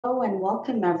Hello and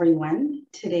welcome everyone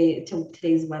to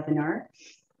today's webinar.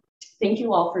 Thank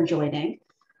you all for joining.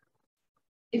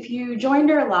 If you joined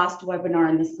our last webinar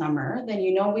in the summer, then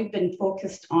you know we've been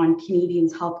focused on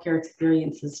Canadians' healthcare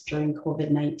experiences during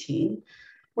COVID-19.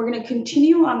 We're going to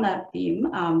continue on that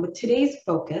theme with today's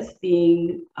focus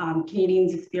being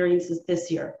Canadians' experiences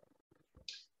this year.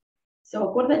 So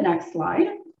I'll go to the next slide.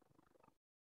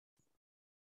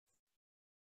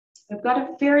 I've got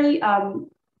a very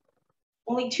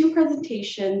only two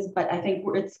presentations, but I think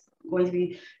it's going to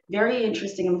be very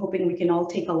interesting. I'm hoping we can all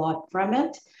take a lot from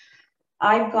it.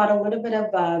 I've got a little bit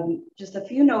of just a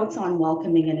few notes on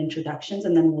welcoming and introductions,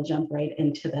 and then we'll jump right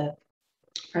into the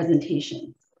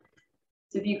presentation.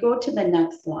 So if you go to the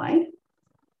next slide.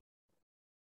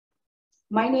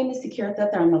 My name is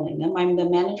Sukiratha Tharmalingam. I'm the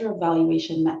Manager of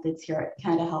Evaluation Methods here at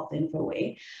Canada Health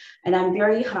Infoway, and I'm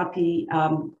very happy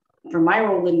for my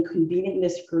role in convening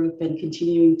this group and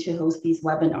continuing to host these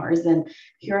webinars and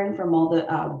hearing from all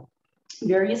the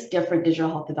various different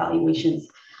digital health evaluations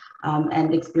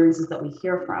and experiences that we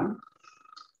hear from.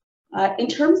 In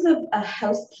terms of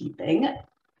housekeeping,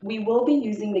 we will be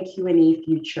using the Q&A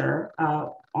feature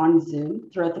on Zoom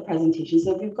throughout the presentation.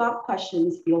 So if you've got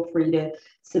questions, feel free to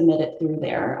submit it through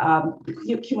there.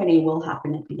 The Q&A will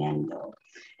happen at the end though.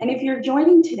 And if you're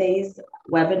joining today's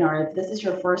webinar, if this is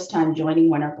your first time joining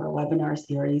one of our webinar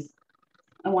series,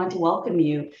 I want to welcome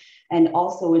you and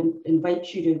also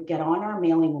invite you to get on our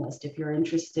mailing list if you're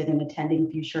interested in attending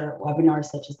future webinars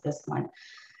such as this one.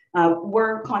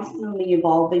 We're constantly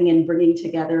evolving and bringing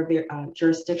together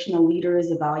jurisdictional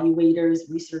leaders,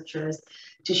 evaluators, researchers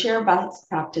to share best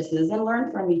practices and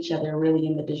learn from each other really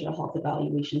in the digital health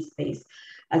evaluation space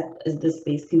as this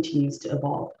space continues to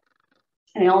evolve.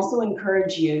 And I also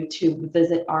encourage you to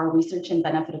visit our research and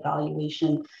benefit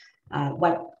evaluation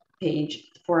web page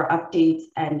for updates,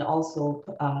 and also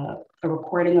a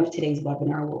recording of today's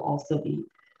webinar will also be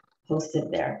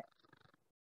posted there.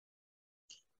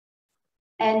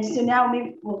 And so now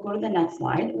maybe we'll go to the next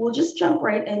slide. We'll just jump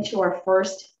right into our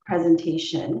first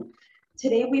presentation.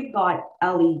 Today we've got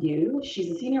Ellie Yu. She's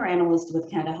a senior analyst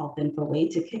with Canada Health Infoway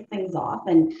to kick things off.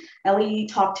 And Ellie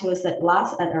talked to us at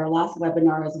our last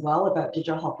webinar as well about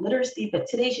digital health literacy, but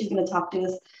today she's going to talk to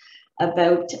us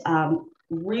about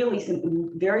really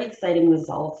some very exciting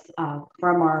results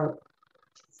from our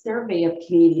survey of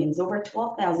Canadians, over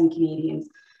 12,000 Canadians,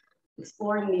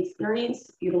 exploring the experience,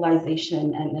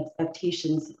 utilization, and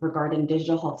expectations regarding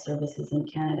digital health services in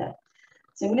Canada.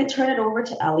 So I'm going to turn it over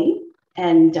to Ellie,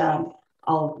 and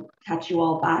I'll catch you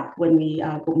all back when we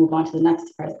move on to the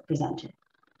next presenter.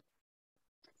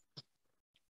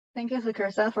 Thank you,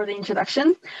 Sukiratha, for the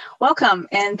introduction. Welcome,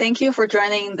 and thank you for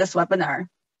joining this webinar.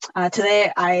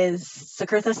 Today, as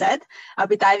Sukiratha said, I'll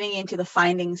be diving into the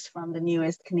findings from the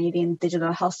newest Canadian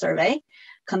Digital Health Survey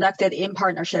conducted in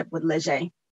partnership with Leger.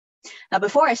 Now,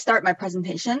 before I start my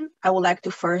presentation, I would like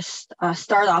to first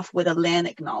start off with a land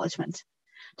acknowledgement.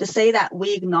 To say that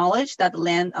we acknowledge that the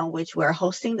land on which we're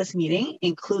hosting this meeting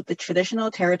include the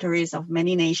traditional territories of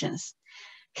many nations.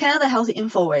 Canada Health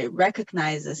Infoway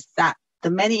recognizes that the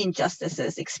many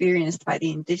injustices experienced by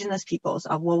the Indigenous peoples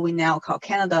of what we now call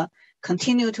Canada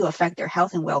continue to affect their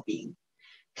health and well-being.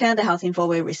 Canada Health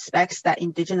Infoway respects that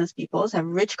Indigenous peoples have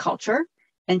rich culture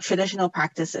and traditional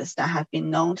practices that have been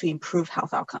known to improve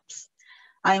health outcomes.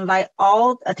 I invite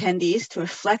all attendees to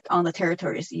reflect on the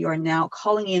territories you are now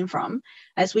calling in from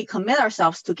as we commit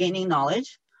ourselves to gaining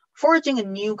knowledge, forging a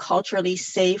new culturally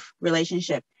safe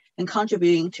relationship, and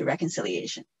contributing to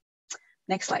reconciliation.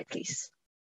 Next slide, please.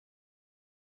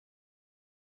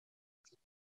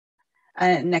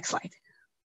 Next slide.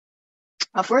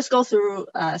 I'll first go through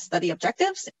study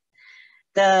objectives.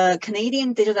 The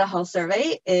Canadian Digital Health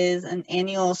Survey is an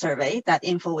annual survey that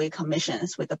Infoway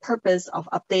commissions with the purpose of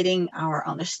updating our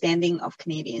understanding of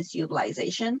Canadians'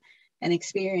 utilization and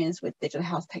experience with digital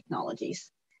health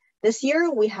technologies. This year,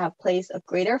 we have placed a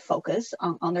greater focus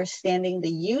on understanding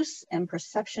the use and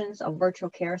perceptions of virtual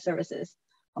care services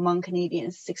among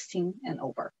Canadians 16 and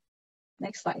over.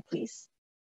 Next slide, please.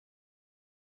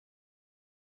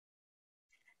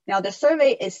 Now, the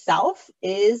survey itself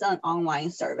is an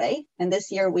online survey, and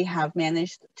this year we have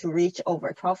managed to reach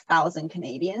over 12,000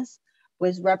 Canadians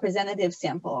with representative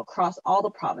sample across all the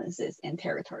provinces and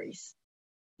territories.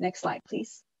 Next slide,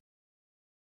 please.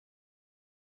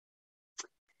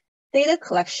 Data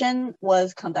collection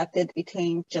was conducted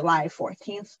between July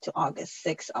 14th to August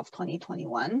 6th of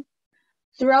 2021.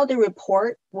 Throughout the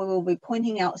report, we will be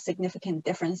pointing out significant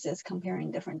differences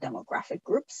comparing different demographic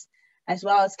groups, as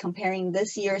well as comparing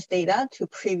this year's data to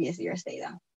previous year's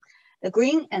data. The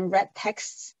green and red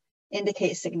texts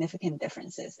indicate significant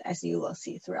differences, as you will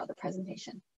see throughout the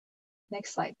presentation.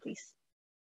 Next slide, please.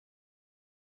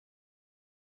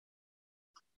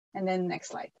 And then next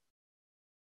slide.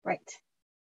 Right.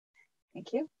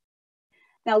 Thank you.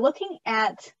 Now, looking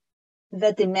at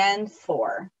the demand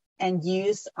for and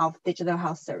use of digital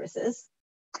health services,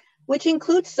 which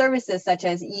includes services such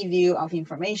as e-view of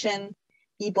information,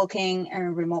 e-booking,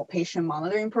 and remote patient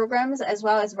monitoring programs, as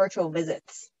well as virtual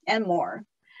visits and more.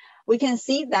 We can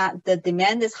see that the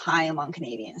demand is high among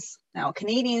Canadians. Now,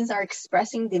 Canadians are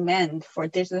expressing demand for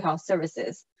digital health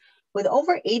services, with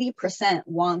over 80%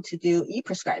 want to do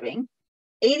e-prescribing,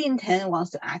 8 in 10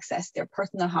 wants to access their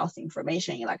personal health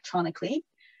information electronically,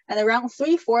 and around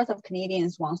 3/4 of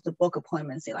Canadians wants to book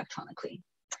appointments electronically.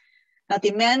 Now,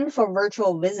 demand for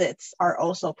virtual visits are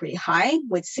also pretty high,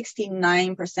 with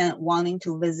 69% wanting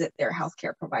to visit their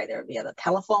healthcare provider via the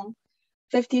telephone,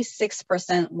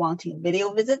 56% wanting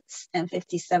video visits, and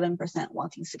 57%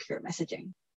 wanting secure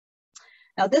messaging.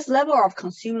 Now, this level of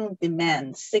consumer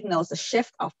demand signals a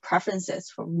shift of preferences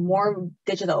for more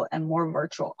digital and more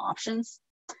virtual options.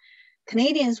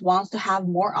 Canadians want to have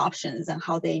more options on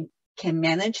how they can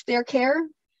manage their care,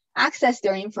 access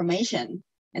their information,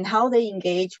 and how they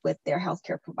engage with their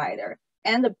healthcare provider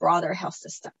and the broader health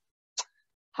system.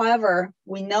 However,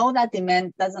 we know that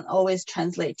demand doesn't always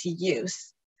translate to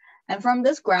use. And from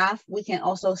this graph, we can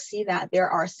also see that there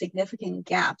are significant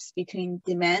gaps between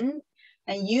demand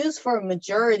and use for a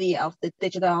majority of the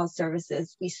digital health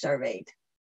services we surveyed.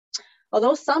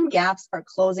 Although some gaps are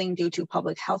closing due to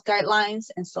public health guidelines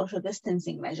and social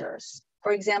distancing measures,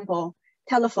 for example,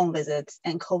 telephone visits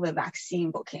and COVID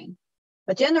vaccine booking.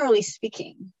 But generally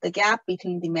speaking, the gap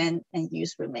between demand and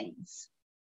use remains.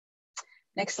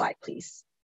 Next slide, please.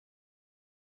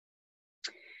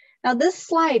 Now, this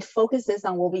slide focuses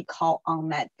on what we call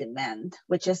unmet demand,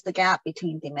 which is the gap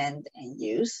between demand and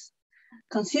use.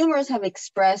 Consumers have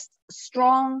expressed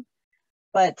strong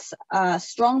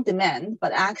demand,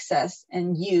 but access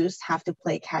and use have to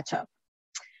play catch up.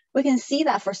 We can see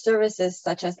that for services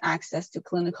such as access to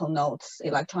clinical notes,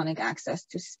 electronic access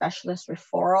to specialist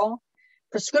referral,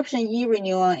 prescription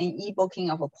e-renewal, and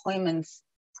e-booking of appointments,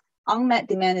 unmet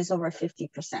demand is over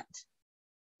 50%,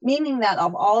 meaning that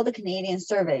of all the Canadians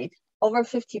surveyed, over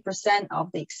 50%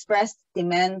 of the expressed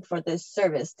demand for this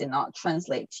service did not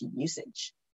translate to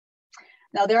usage.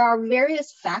 Now, there are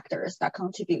various factors that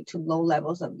contribute to low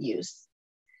levels of use.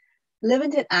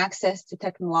 Limited access to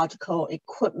technological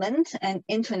equipment and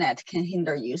internet can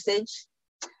hinder usage.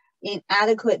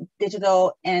 Inadequate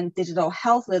digital and digital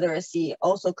health literacy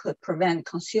also could prevent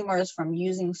consumers from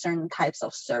using certain types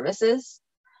of services.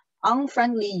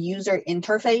 Unfriendly user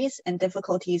interface and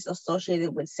difficulties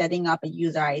associated with setting up a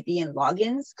user ID and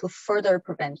logins could further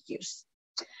prevent use.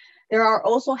 There are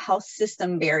also health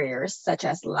system barriers, such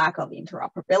as lack of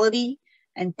interoperability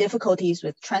and difficulties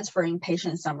with transferring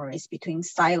patient summaries between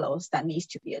silos that needs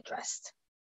to be addressed.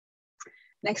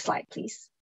 Next slide, please.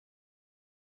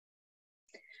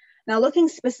 Now, looking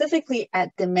specifically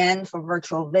at demand for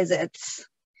virtual visits,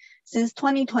 since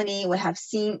 2020, we have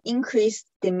seen increased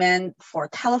demand for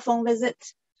telephone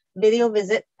visits, video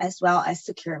visit, as well as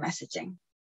secure messaging.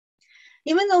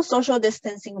 Even though social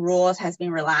distancing rules has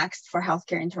been relaxed for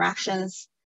healthcare interactions,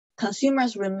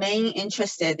 consumers remain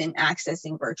interested in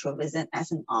accessing virtual visit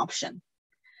as an option.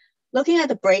 Looking at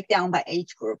the breakdown by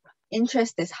age group,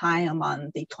 interest is high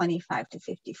among the 25 to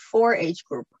 54 age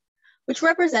group, which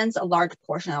represents a large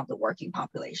portion of the working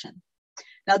population.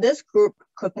 Now, this group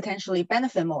could potentially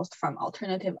benefit most from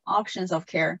alternative options of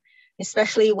care,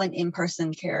 especially when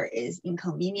in-person care is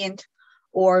inconvenient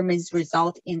or may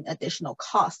result in additional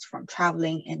costs from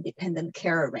traveling and dependent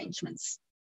care arrangements.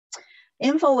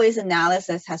 Infoway's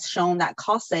analysis has shown that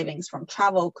cost savings from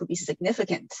travel could be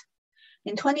significant.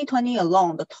 In 2020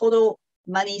 alone, the total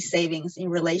money savings in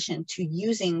relation to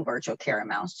using virtual care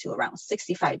amounts to around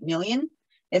 65 million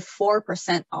if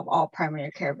 4% of all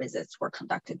primary care visits were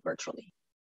conducted virtually.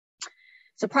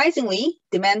 Surprisingly,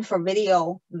 demand for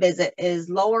video visit is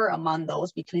lower among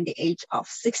those between the age of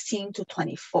 16 to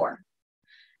 24.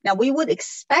 Now, we would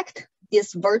expect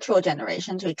this virtual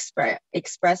generation to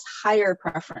express higher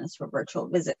preference for virtual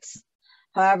visits.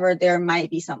 However, there might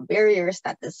be some barriers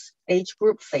that this age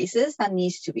group faces that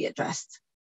needs to be addressed.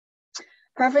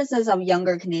 Preferences of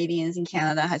younger Canadians in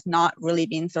Canada has not really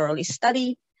been thoroughly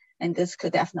studied, and this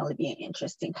could definitely be an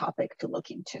interesting topic to look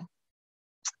into.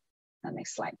 Now,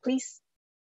 next slide, please.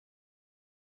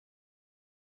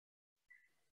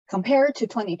 Compared to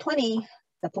 2020,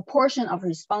 the proportion of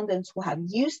respondents who have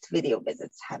used video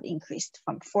visits have increased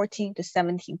from 14 to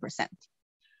 17%.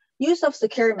 use of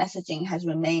secure messaging has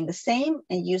remained the same,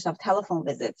 and use of telephone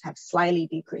visits have slightly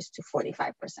decreased to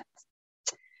 45%.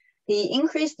 The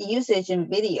increased usage in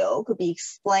video could be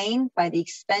explained by the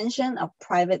expansion of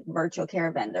private virtual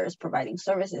care vendors providing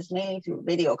services mainly through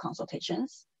video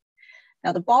consultations.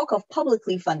 Now, the bulk of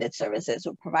publicly funded services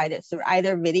were provided through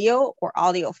either video or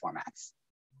audio formats.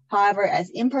 However, as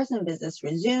in-person visits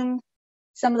resumed,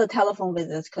 some of the telephone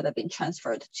visits could have been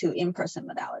transferred to in-person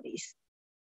modalities.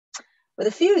 With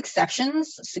a few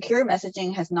exceptions, secure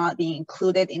messaging has not been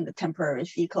included in the temporary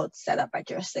fee codes set up by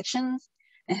jurisdictions,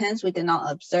 and hence we did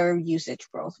not observe usage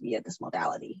growth via this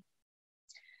modality.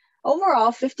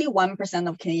 Overall, 51%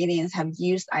 of Canadians have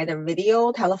used either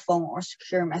video, telephone, or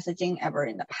secure messaging ever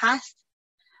in the past.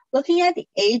 Looking at the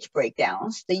age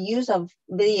breakdowns, the use of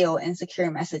video and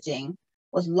secure messaging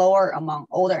was lower among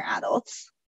older adults.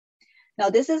 Now,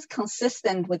 this is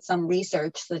consistent with some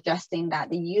research suggesting that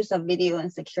the use of video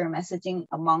and secure messaging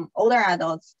among older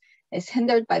adults is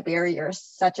hindered by barriers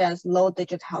such as low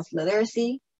digital health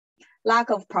literacy, lack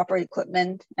of proper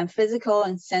equipment, and physical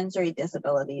and sensory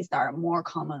disabilities that are more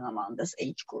common among this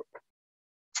age group.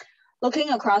 Looking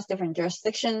across different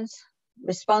jurisdictions,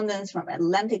 respondents from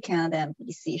Atlantic Canada and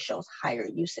BC shows higher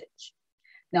usage.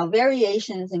 Now,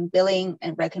 variations in billing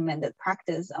and recommended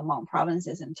practice among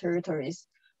provinces and territories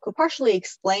could partially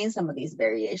explain some of these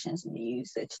variations in the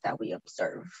usage that we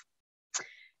observe.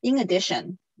 In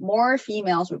addition, more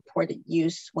females reported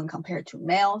use when compared to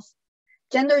males.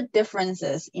 Gender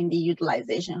differences in the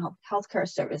utilization of healthcare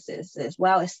services is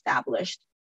well established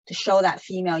to show that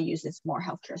female uses more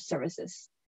healthcare services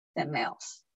than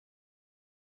males.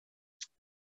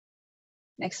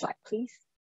 Next slide, please.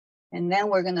 And then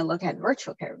we're going to look at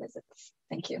virtual care visits.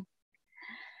 Thank you.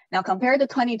 Now, compared to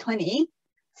 2020,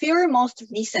 fewer most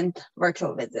recent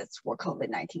virtual visits were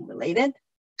COVID-19 related.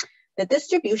 The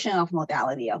distribution of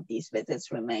modality of these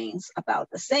visits remains about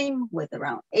the same, with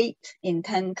around 8 in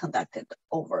 10 conducted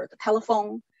over the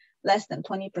telephone, less than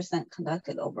 20%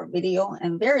 conducted over video,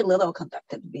 and very little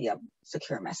conducted via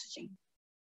secure messaging.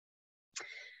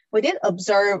 We did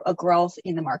observe a growth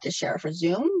in the market share for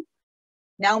Zoom,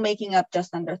 now making up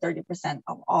just under 30%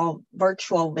 of all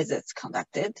virtual visits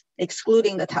conducted,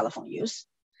 excluding the telephone use.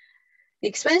 The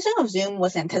expansion of Zoom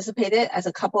was anticipated as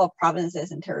a couple of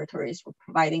provinces and territories were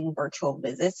providing virtual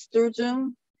visits through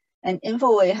Zoom, and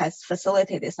Infoway has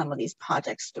facilitated some of these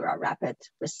projects through our rapid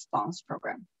response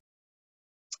program.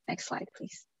 Next slide,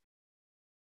 please.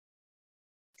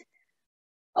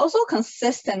 Also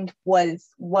consistent with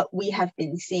what we have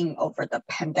been seeing over the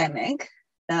pandemic,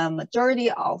 the majority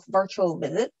of virtual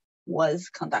visits was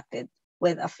conducted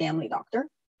with a family doctor,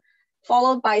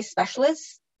 followed by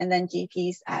specialists, and then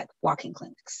GPs at walk-in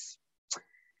clinics.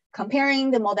 Comparing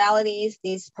the modalities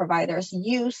these providers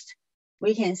used,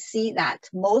 we can see that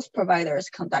most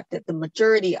providers conducted the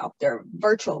majority of their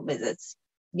virtual visits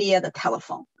via the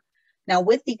telephone. Now,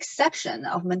 with the exception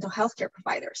of mental health care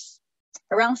providers,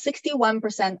 around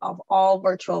 61% of all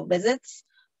virtual visits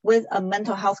with a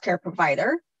mental health care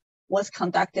provider was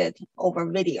conducted over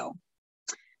video.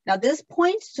 Now, this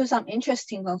points to some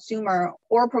interesting consumer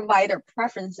or provider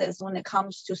preferences when it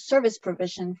comes to service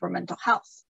provision for mental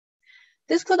health.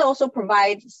 This could also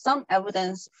provide some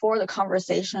evidence for the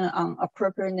conversation on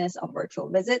appropriateness of virtual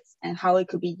visits and how it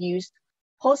could be used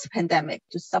post-pandemic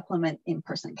to supplement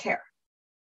in-person care.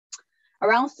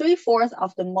 Around 3/4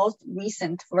 of the most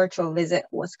recent virtual visit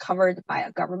was covered by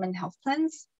a government health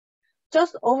plans.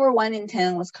 Just over 1 in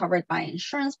 10 was covered by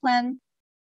insurance plan.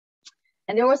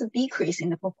 And there was a decrease in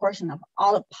the proportion of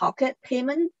out-of-pocket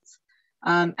payments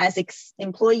as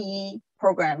employee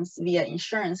programs via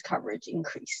insurance coverage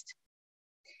increased.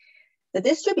 The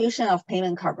distribution of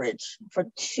payment coverage for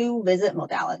 2 visit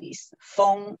modalities,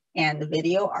 phone and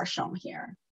video, are shown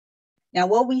here. Now,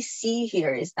 what we see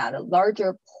here is that a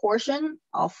larger portion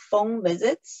of phone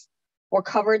visits were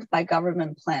covered by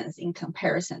government plans in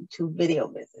comparison to video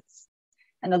visits.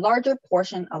 And a larger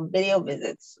portion of video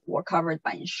visits were covered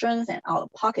by insurance and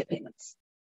out-of-pocket payments.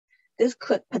 This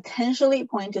could potentially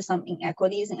point to some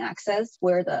inequities in access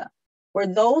where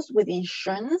those with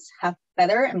insurance have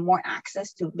better and more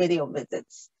access to video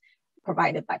visits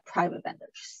provided by private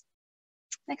vendors.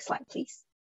 Next slide, please.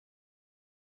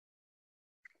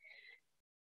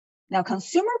 Now,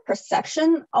 consumer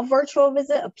perception of virtual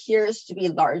visit appears to be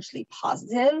largely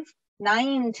positive. 9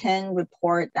 in 10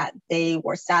 report that they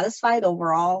were satisfied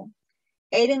overall.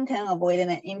 8 in 10 avoided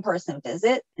an in-person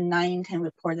visit, and 9 in 10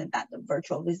 reported that the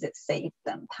virtual visit saved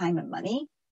them time and money.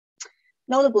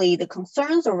 Notably, the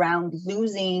concerns around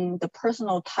losing the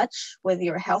personal touch with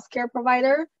your healthcare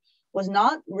provider was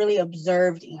not really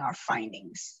observed in our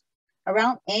findings.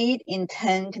 Around 8 in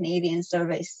 10 Canadian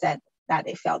surveys said that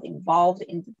they felt involved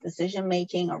in the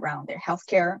decision-making around their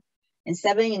healthcare, and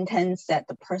 7 in 10 said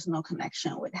the personal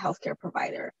connection with the healthcare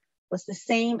provider was the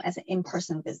same as an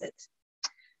in-person visit.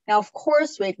 Now, of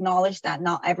course, we acknowledge that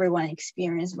not everyone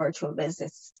experienced virtual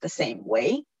visits the same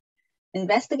way.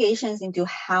 Investigations into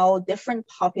how different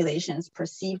populations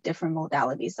perceive different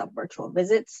modalities of virtual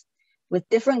visits with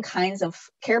different kinds of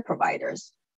care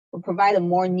providers will provide a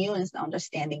more nuanced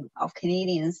understanding of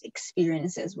Canadians'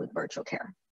 experiences with virtual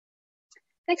care.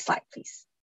 Next slide, please.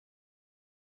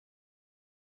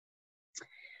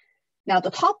 Now, the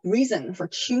top reason for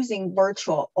choosing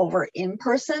virtual over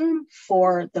in-person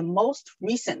for the most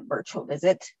recent virtual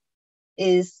visit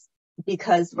is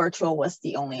because virtual was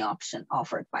the only option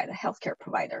offered by the healthcare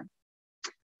provider,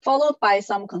 followed by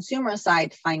some consumer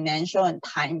side financial and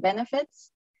time benefits,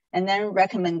 and then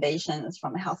recommendations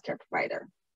from a healthcare provider.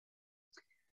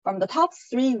 From the top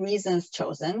 3 reasons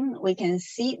chosen, we can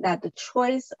see that the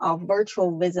choice of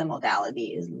virtual visit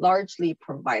modality is largely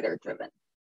provider driven.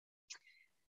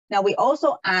 Now, we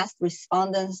also asked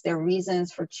respondents their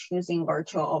reasons for choosing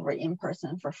virtual over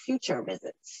in-person for future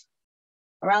visits.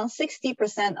 Around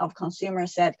 60% of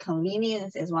consumers said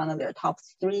convenience is one of their top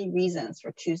 3 reasons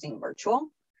for choosing virtual,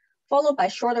 followed by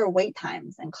shorter wait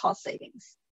times and cost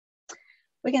savings.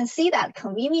 We can see that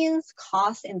convenience,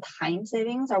 cost, and time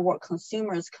savings are what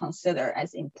consumers consider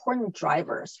as important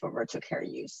drivers for virtual care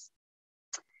use.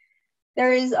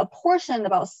 There is a portion,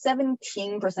 about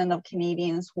 17% of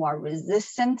Canadians, who are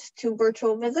resistant to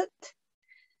virtual visit.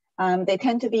 They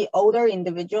tend to be older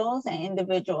individuals and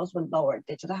individuals with lower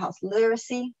digital health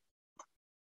literacy.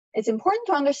 It's important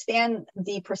to understand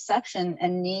the perception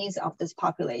and needs of this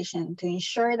population to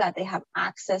ensure that they have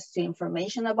access to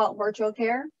information about virtual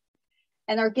care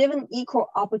and are given equal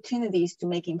opportunities to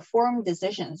make informed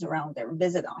decisions around their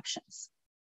visit options.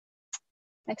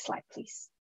 Next slide, please.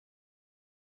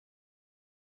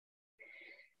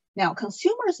 Now,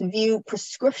 consumers view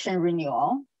prescription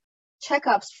renewal,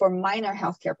 checkups for minor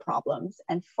healthcare problems,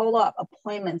 and follow-up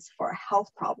appointments for a health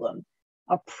problem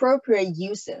appropriate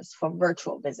uses for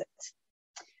virtual visits.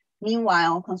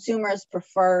 Meanwhile, consumers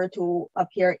prefer to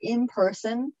appear in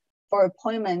person for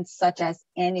appointments such as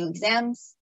annual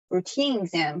exams, routine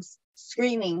exams,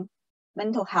 screening,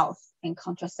 mental health, and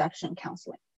contraception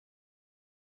counseling.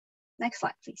 Next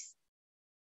slide, please.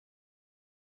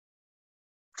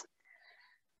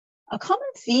 A common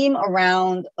theme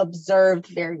around observed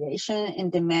variation in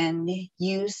demand,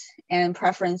 use, and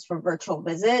preference for virtual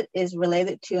visit is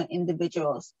related to an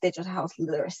individual's digital health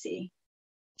literacy.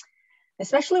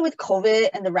 Especially with COVID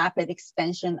and the rapid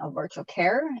expansion of virtual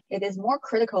care, it is more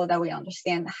critical that we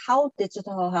understand how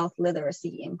digital health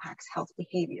literacy impacts health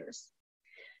behaviors.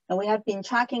 And we have been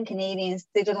tracking Canadians'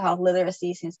 digital health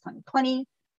literacy since 2020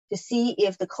 to see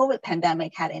if the COVID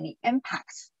pandemic had any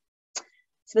impacts.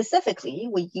 Specifically,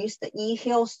 we used the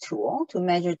eHealth tool to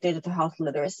measure digital health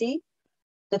literacy.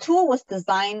 The tool was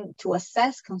designed to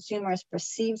assess consumers'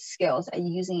 perceived skills at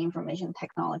using information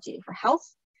technology for health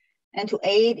and to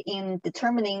aid in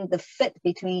determining the fit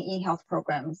between eHealth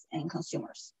programs and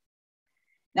consumers.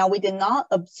 Now, we did not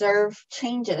observe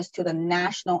changes to the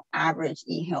national average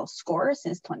eHealth score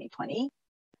since 2020.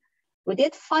 We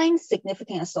did find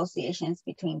significant associations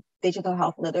between digital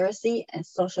health literacy and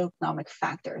socioeconomic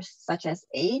factors such as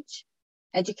age,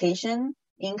 education,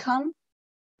 income,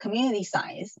 community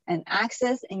size, and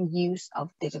access and use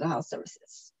of digital health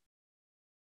services.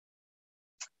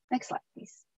 Next slide,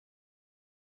 please.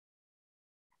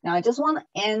 Now, I just want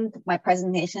to end my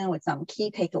presentation with some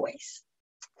key takeaways.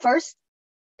 First,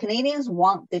 Canadians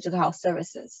want digital health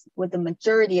services, with the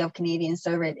majority of Canadians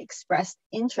surveyed expressed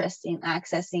interest in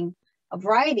accessing a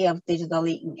variety of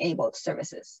digitally enabled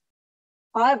services.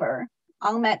 However,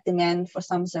 unmet demand for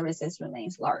some services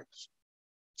remains large.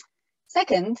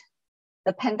 Second,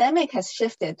 the pandemic has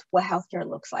shifted what healthcare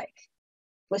looks like.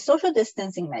 With social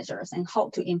distancing measures and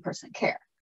halt to in-person care,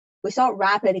 we saw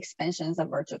rapid expansions of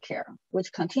virtual care,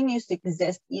 which continues to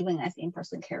exist even as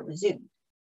in-person care resumed.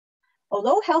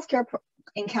 Although healthcare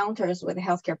encounters with a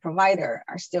healthcare provider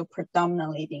are still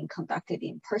predominantly being conducted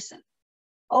in person,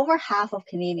 over half of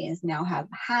Canadians now have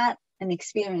had an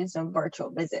experience of virtual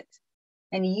visit,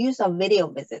 and the use of video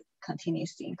visit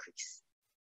continues to increase.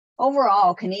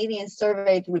 Overall, Canadians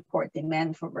surveyed report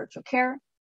demand for virtual care,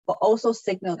 but also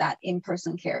signal that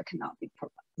in-person care cannot be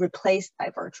replaced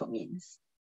by virtual means.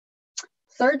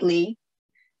 Thirdly,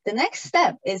 the next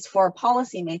step is for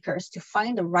policymakers to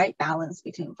find the right balance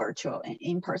between virtual and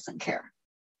in-person care.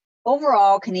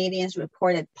 Overall, Canadians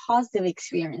reported positive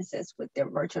experiences with their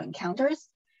virtual encounters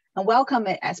and welcome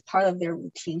it as part of their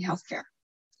routine healthcare.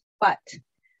 But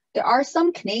there are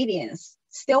some Canadians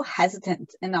still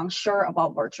hesitant and unsure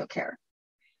about virtual care.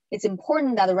 It's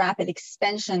important that the rapid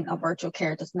expansion of virtual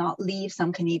care does not leave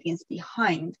some Canadians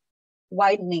behind,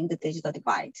 widening the digital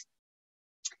divide.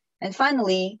 And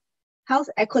finally, health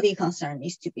equity concern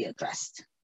needs to be addressed.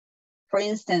 For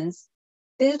instance,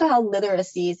 digital health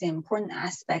literacy is an important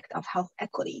aspect of health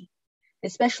equity,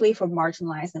 especially for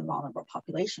marginalized and vulnerable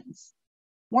populations.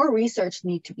 More research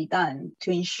needs to be done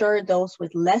to ensure those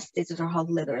with less digital health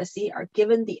literacy are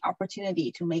given the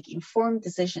opportunity to make informed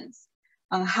decisions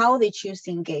on how they choose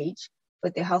to engage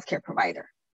with their healthcare provider,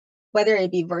 whether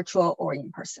it be virtual or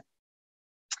in person.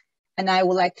 And I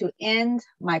would like to end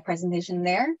my presentation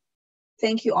there.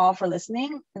 Thank you all for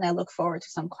listening, and I look forward to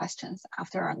some questions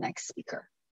after our next speaker.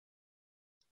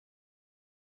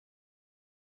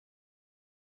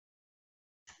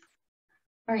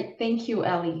 All right, thank you,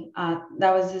 Ellie.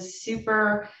 That was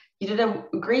you did a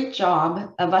great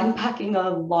job of unpacking a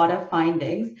lot of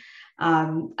findings.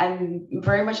 I'm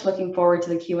very much looking forward to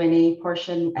the Q&A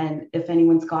portion, and if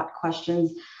anyone's got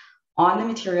questions on the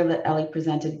material that Ellie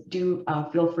presented, do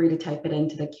feel free to type it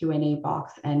into the Q&A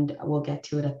box and we'll get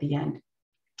to it at the end.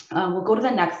 We'll go to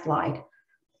the next slide.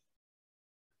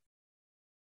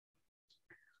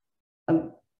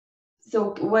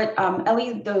 So what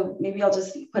Ellie, maybe I'll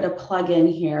just put a plug in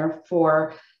here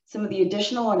for some of the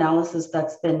additional analysis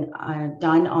that's been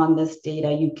done on this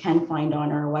data. You can find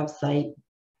on our website,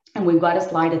 and we've got a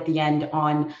slide at the end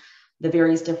on the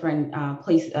various different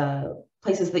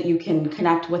places that you can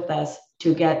connect with us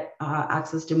to get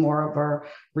access to more of our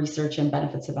research and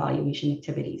benefits evaluation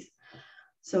activities.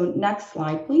 So next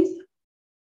slide, please.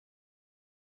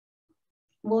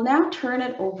 We'll now turn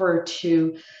it over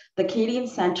to the Canadian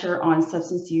Centre on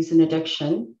Substance Use and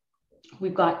Addiction.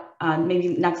 We've got, maybe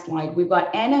next slide, we've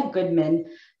got Anna Goodman,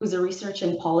 who's a research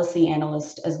and policy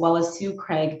analyst, as well as Sue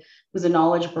Craig, who's a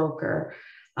knowledge broker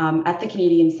at the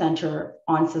Canadian Centre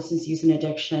on Substance Use and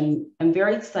Addiction. I'm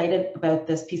very excited about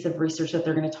this piece of research that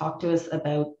they're going to talk to us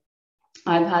about.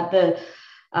 I've had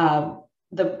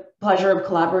the pleasure of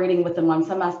collaborating with them on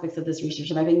some aspects of this research,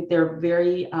 and I think they're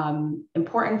very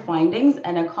important findings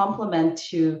and a complement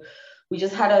to, we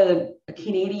just had a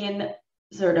Canadian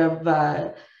sort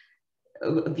of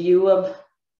view of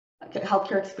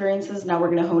healthcare experiences. Now we're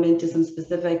going to hone into some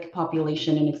specific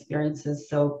population and experiences.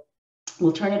 So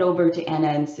we'll turn it over to Anna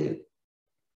and Sue.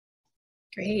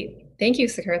 Great. Thank you,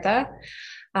 Sukrita.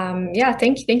 Yeah,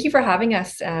 thank you for having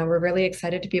us. We're really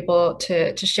excited to be able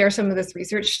to share some of this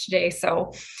research today.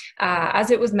 So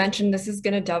as it was mentioned, this is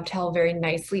going to dovetail very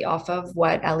nicely off of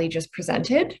what Ellie just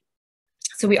presented.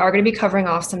 So we are going to be covering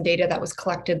off some data that was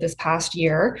collected this past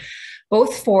year,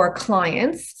 both for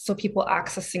clients, so people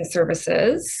accessing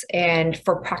services, and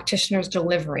for practitioners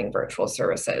delivering virtual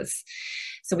services.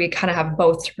 So we kind of have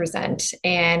both to present.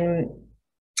 And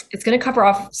it's going to cover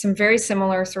off some very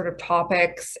similar sort of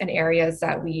topics and areas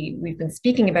that we've been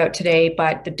speaking about today,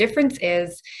 but the difference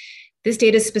is this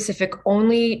data is specific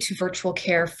only to virtual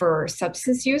care for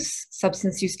substance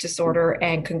use disorder,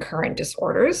 and concurrent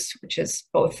disorders, which is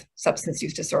both substance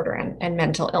use disorder and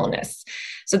mental illness.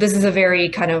 So this is a very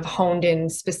kind of honed in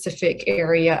specific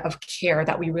area of care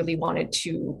that we really wanted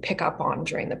to pick up on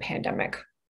during the pandemic.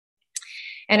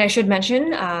 And I should mention,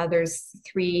 there's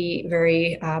 3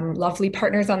 very lovely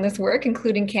partners on this work,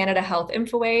 including Canada Health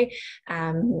Infoway,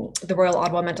 the Royal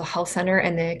Ottawa Mental Health Centre,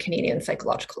 and the Canadian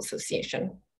Psychological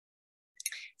Association.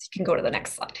 So you can go to the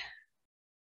next slide.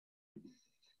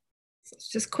 So it's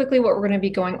just quickly what we're going to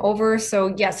be going over.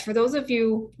 So yes, for those of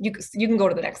you, you can go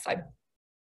to the next slide.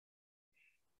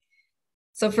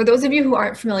 So for those of you who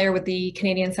aren't familiar with the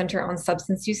Canadian Centre on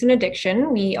Substance Use and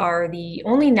Addiction, we are the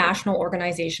only national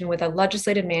organization with a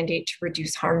legislated mandate to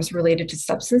reduce harms related to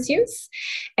substance use.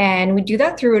 And we do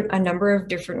that through a number of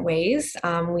different ways.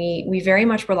 We very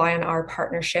much rely on our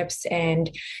partnerships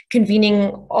and convening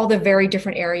all the very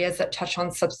different areas that touch on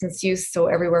substance use. So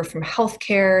everywhere from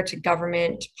healthcare to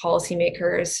government,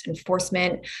 policymakers,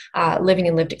 enforcement, living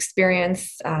and lived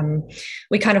experience.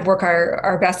 We kind of work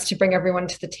our best to bring everyone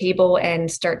to the table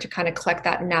and start to kind of collect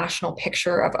that national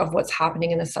picture of what's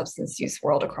happening in the substance use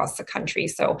world across the country.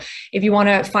 So if you want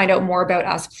to find out more about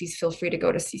us, please feel free to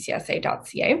go to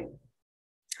ccsa.ca.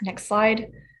 Next slide.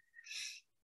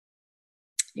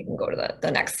 You can go to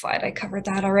the next slide. I covered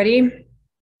that already.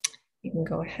 You can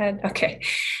go ahead. Okay.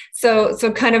 So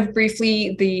kind of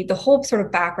briefly, the whole sort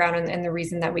of background and the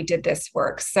reason that we did this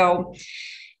work. So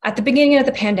At the beginning of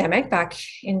the pandemic, back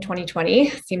in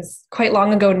 2020, seems quite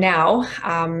long ago now,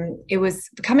 it was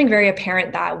becoming very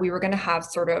apparent that we were going to have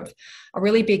sort of a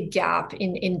really big gap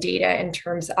in data in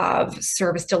terms of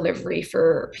service delivery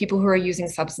for people who are using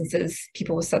substances,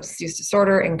 people with substance use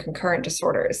disorder and concurrent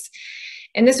disorders.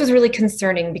 And this was really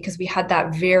concerning because we had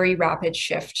that very rapid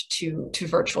shift to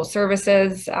virtual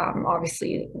services.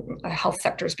 Obviously, health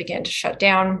sectors began to shut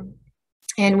down.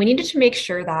 And we needed to make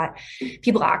sure that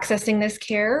people accessing this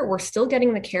care were still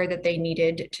getting the care that they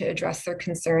needed to address their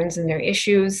concerns and their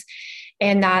issues,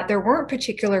 and that there weren't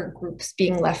particular groups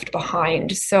being left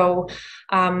behind. So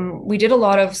we did a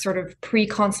lot of sort of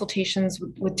pre-consultations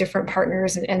with different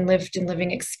partners and lived and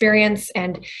living experience.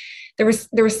 And there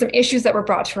was some issues that were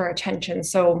brought to our attention.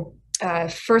 So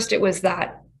first, it was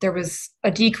that there was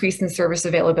a decrease in service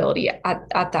availability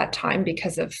at that time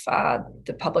because of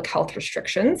the public health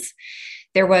restrictions.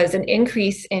 There was an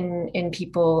increase in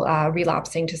people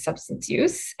relapsing to substance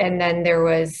use. And then there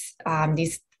was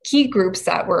these key groups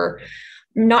that were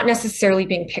not necessarily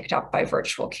being picked up by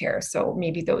virtual care. So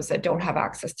maybe those that don't have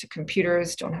access to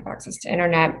computers, don't have access to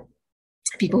internet,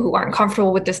 people who aren't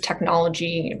comfortable with this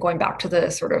technology, going back to the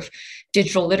sort of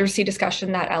digital literacy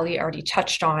discussion that Ellie already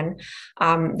touched on.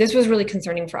 This was really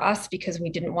concerning for us because we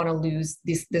didn't want to lose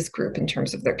this group in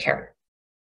terms of their care.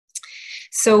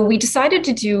 So we decided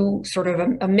to do sort of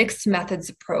a mixed methods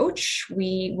approach.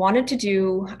 We wanted to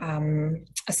do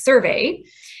a survey,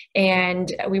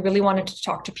 and we really wanted to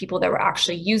talk to people that were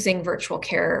actually using virtual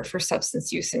care for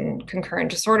substance use and concurrent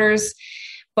disorders.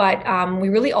 But we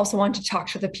really also wanted to talk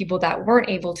to the people that weren't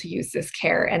able to use this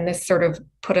care. And this sort of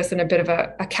put us in a bit of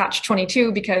a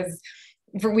catch-22 because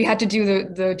we had to do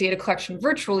the data collection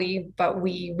virtually, but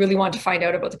we really wanted to find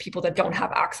out about the people that don't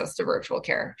have access to virtual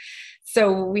care.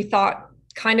 So we thought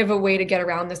kind of a way to get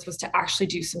around this was to actually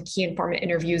do some key informant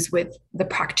interviews with the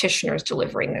practitioners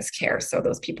delivering this care. So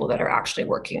those people that are actually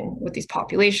working with these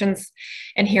populations,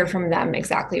 and hear from them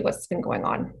exactly what's been going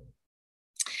on.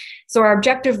 So our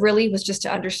objective really was just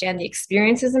to understand the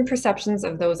experiences and perceptions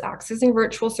of those accessing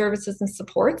virtual services and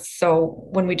supports. So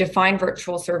when we define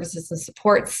virtual services and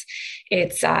supports,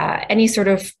 it's any sort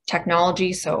of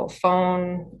technology, so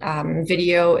phone,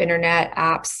 video, internet,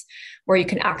 apps, where you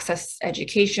can access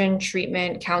education,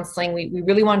 treatment, counseling. We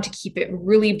really wanted to keep it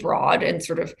really broad and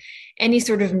sort of any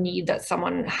sort of need that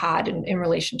someone had in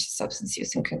relation to substance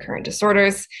use and concurrent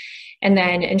disorders, and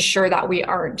then ensure that we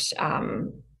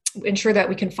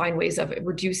can find ways of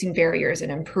reducing barriers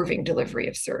and improving delivery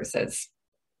of services.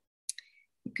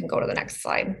 You can go to the next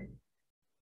slide.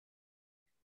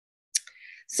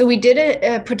 So we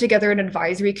did put together an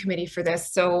advisory committee for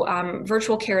this. So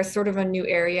virtual care is sort of a new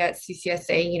area at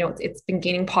CCSA. You know, it's been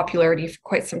gaining popularity for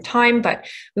quite some time, but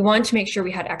we wanted to make sure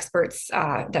we had experts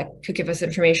that could give us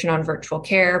information on virtual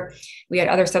care. We had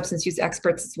other substance use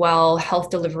experts as well, health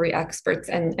delivery experts,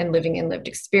 and living and lived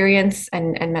experience,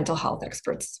 and mental health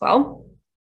experts as well.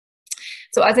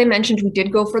 So as I mentioned, we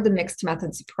did go for the mixed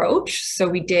methods approach. So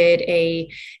we did a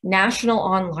national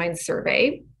online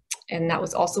survey, and that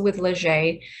was also with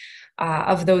Leger,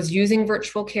 of those using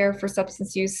virtual care for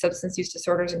substance use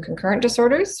disorders, and concurrent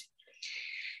disorders.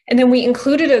 And then we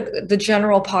included the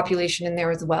general population in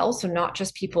there as well. So not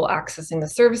just people accessing the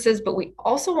services, but we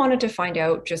also wanted to find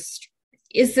out just,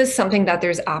 is this something that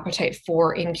there's appetite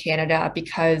for in Canada?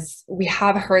 Because we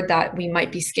have heard that we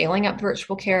might be scaling up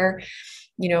virtual care.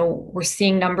 You know, we're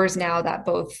seeing numbers now that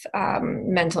both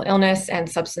mental illness and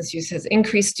substance use has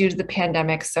increased due to the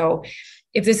pandemic. So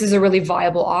if this is a really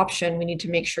viable option, we need to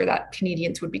make sure that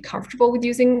Canadians would be comfortable with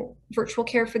using virtual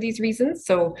care for these reasons.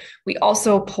 So we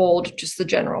also polled just the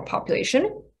general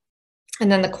population,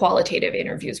 and then the qualitative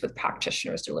interviews with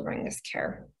practitioners delivering this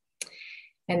care.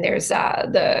 And there's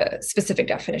the specific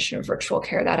definition of virtual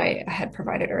care that I had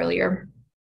provided earlier.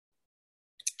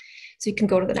 So you can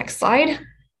go to the next slide.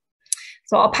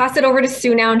 So I'll pass it over to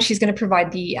Sue now, and she's going to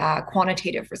provide the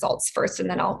quantitative results first, and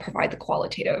then I'll provide the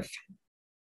qualitative.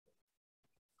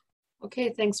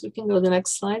 Okay, thanks. We can go to the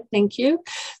next slide. Thank you.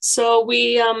 So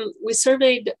we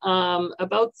surveyed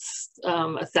about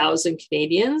 1,000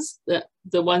 Canadians.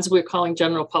 The ones we're calling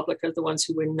general public are the ones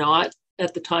who were not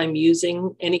at the time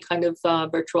using any kind of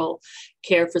virtual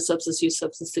care for substance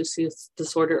use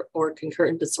disorder, or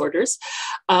concurrent disorders.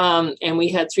 And we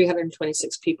had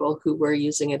 326 people who were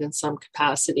using it in some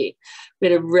capacity. We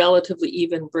had a relatively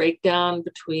even breakdown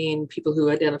between people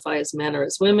who identify as men or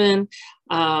as women,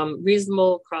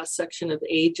 reasonable cross-section of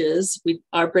ages.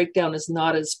 Our breakdown is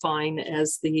not as fine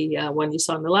as the one you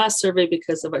saw in the last survey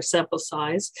because of our sample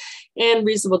size, and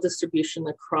reasonable distribution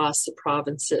across the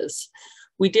provinces.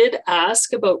 We did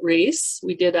ask about race.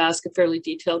 We did ask a fairly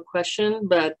detailed question,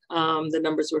 but the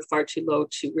numbers were far too low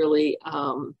to really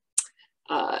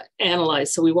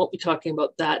analyze. So we won't be talking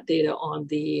about that data on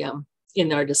the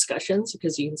in our discussions,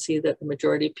 because you can see that the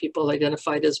majority of people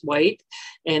identified as white,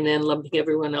 and then lumping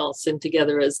everyone else in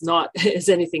together as not as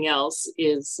anything else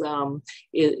isn't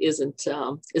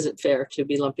fair to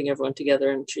be lumping everyone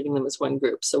together and treating them as one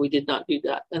group. So we did not do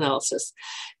that analysis.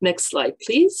 Next slide,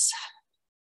 please.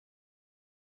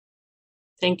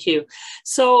 Thank you.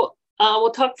 So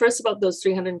we'll talk first about those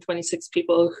 326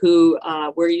 people who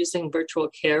were using virtual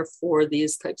care for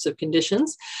these types of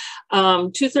conditions.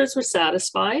 2/3 were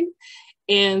satisfied,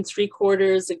 and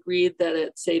 3/4 agreed that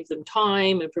it saved them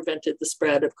time and prevented the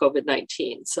spread of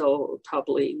COVID-19. So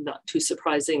probably not too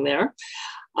surprising there.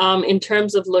 In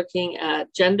terms of looking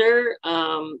at gender,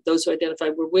 those who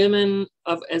identified were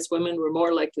as women were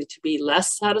more likely to be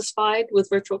less satisfied with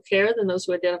virtual care than those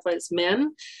who identified as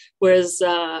men, whereas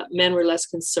men were less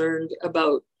concerned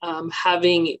about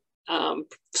having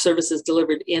services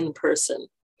delivered in person.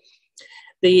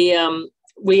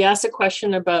 We asked a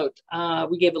question about,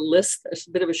 we gave a list, a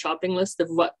bit of a shopping list of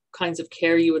what kinds of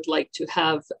care you would like to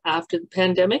have after the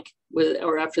pandemic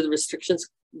or after the restrictions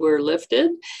were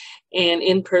lifted, and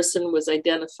in-person was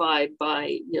identified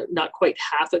by not quite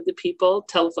half of the people.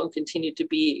 Telephone continued to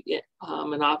be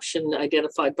an option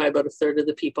identified by about 1/3 of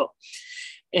the people,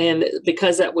 and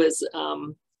because that was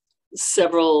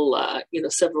several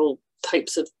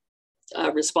types of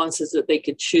responses that they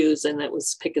could choose, and that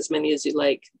was pick as many as you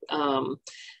like.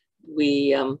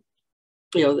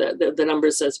 The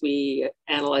numbers as we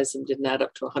analyzed them didn't add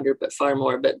up to 100, but far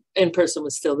more, but in-person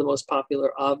was still the most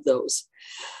popular of those.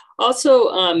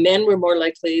 Also, men were more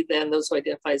likely than those who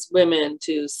identify as women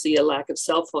to see a lack of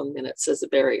cell phone minutes as a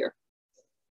barrier.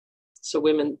 So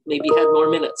women maybe had more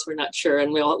minutes, we're not sure.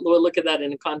 And we'll look at that in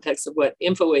the context of what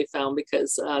Infoway found,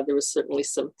 because there was certainly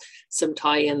some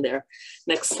tie in there.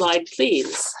 Next slide,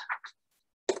 please.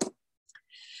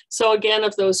 So again,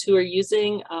 of those who are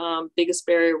using, biggest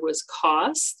barrier was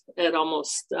cost at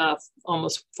almost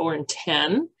 4 in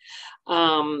 10.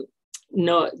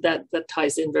 No, that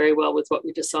ties in very well with what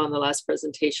we just saw in the last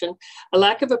presentation. A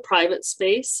lack of a private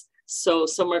space, so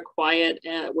somewhere quiet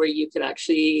where you could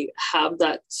actually have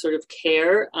that sort of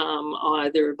care,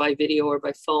 either by video or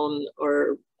by phone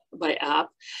or by app.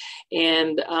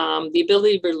 And the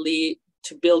ability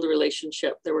to build a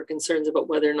relationship. There were concerns about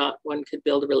whether or not one could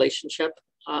build a relationship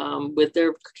with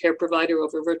their care provider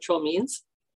over virtual means.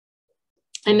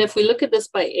 And if we look at this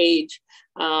by age,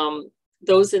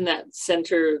 those in that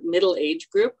center middle age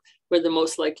group were the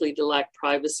most likely to lack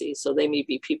privacy. So they may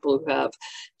be people who have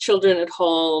children at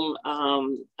home,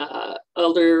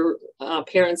 elder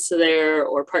parents there,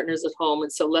 or partners at home,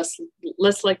 and so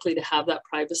less likely to have that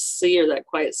privacy or that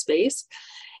quiet space.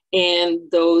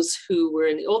 And those who were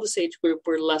in the oldest age group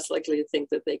were less likely to think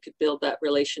that they could build that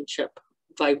relationship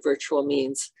by virtual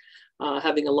means,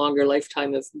 having a longer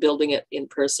lifetime of building it in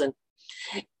person.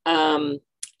 The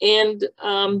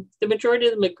majority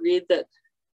of them agreed that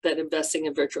investing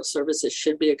in virtual services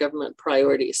should be a government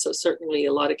priority. So certainly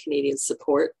a lot of Canadians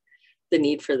support the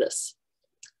need for this.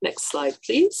 Next slide,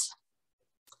 please.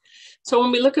 So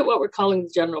when we look at what we're calling the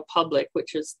general public,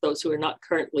 which is those who are not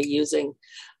currently using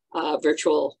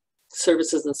virtual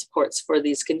services and supports for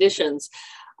these conditions,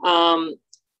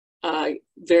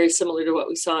 very similar to what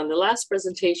we saw in the last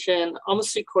presentation,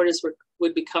 almost 3/4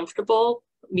 would be comfortable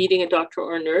meeting a doctor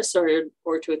or a nurse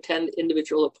or to attend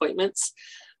individual appointments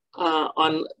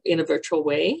in a virtual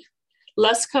way.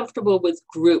 Less comfortable with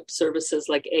group services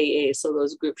like AA, so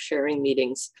those group sharing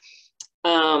meetings.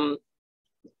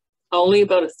 Only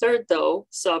about 1/3, though,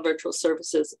 saw virtual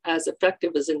services as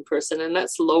effective as in person, and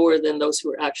that's lower than those who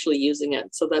are actually using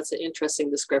it. So that's an interesting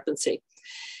discrepancy.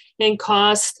 And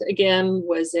cost, again,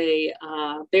 was a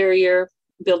barrier.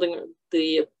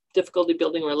 The difficulty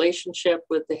building a relationship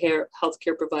with the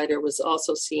healthcare provider was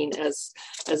also seen as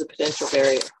a potential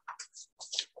barrier.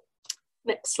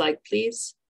 Next slide,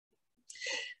 please.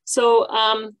 So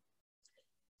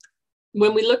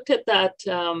when we looked at that,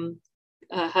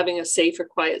 having a safe or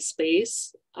quiet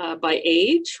space by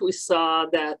age, we saw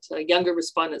that younger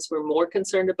respondents were more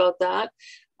concerned about that.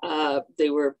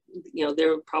 They're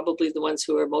probably the ones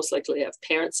who are most likely to have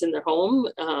parents in their home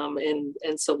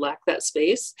and so lack that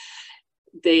space.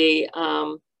 They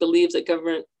believe that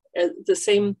government, the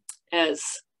same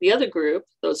as the other group,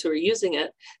 those who are using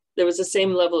it, there was the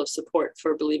same level of support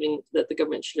for believing that the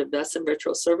government should invest in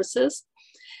virtual services.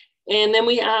 And then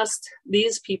we asked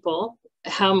these people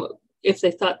if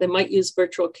they thought they might use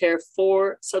virtual care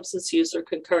for substance use or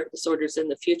concurrent disorders in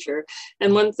the future.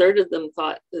 And 1/3 of them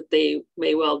thought that they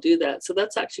may well do that. So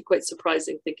that's actually quite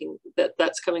surprising, thinking that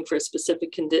that's coming for a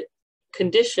specific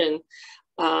condition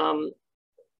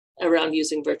around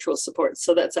using virtual support.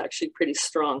 So that's actually pretty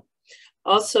strong.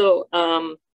 Also,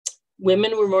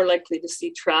 women were more likely to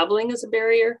see traveling as a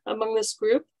barrier among this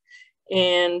group.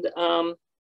 And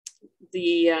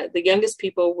the youngest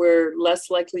people were less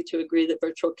likely to agree that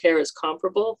virtual care is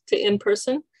comparable to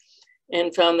in-person,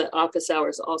 and found that office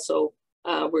hours also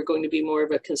were going to be more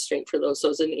of a constraint for those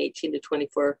in the 18 to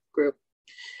 24 group.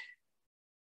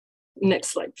 Next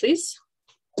slide, please.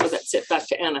 So that's it, back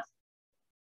to Anna.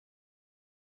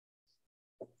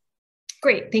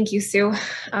 Great, thank you, Sue.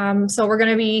 So we're going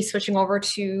to be switching over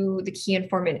to the key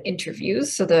informant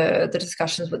interviews, so the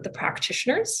discussions with the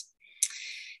practitioners.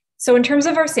 So in terms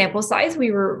of our sample size,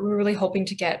 we were really hoping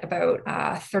to get about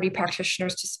 30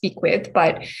 practitioners to speak with,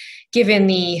 but given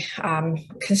the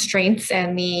constraints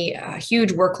and the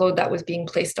huge workload that was being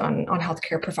placed on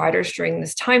healthcare providers during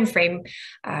this time frame,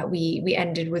 we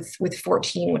ended with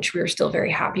 14, which we were still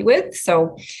very happy with.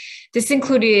 So this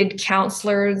included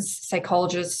counselors,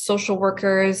 psychologists, social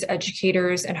workers,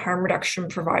 educators, and harm reduction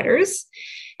providers.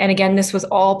 And again, this was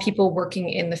all people working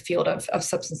in the field of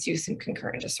substance use and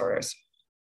concurrent disorders.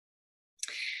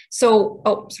 So,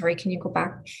 oh, sorry, can you go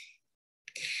back?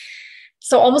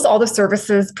 So almost all the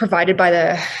services provided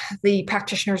by the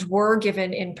practitioners were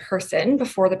given in person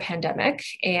before the pandemic.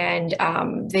 And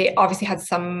they obviously had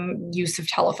some use of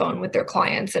telephone with their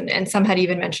clients, and some had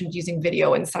even mentioned using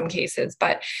video in some cases,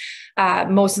 but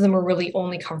most of them were really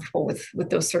only comfortable with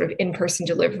those sort of in-person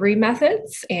delivery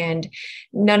methods. And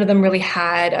none of them really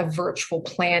had a virtual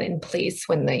plan in place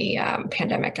when the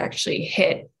pandemic actually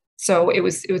hit. So it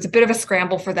was a bit of a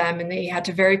scramble for them, and they had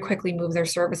to very quickly move their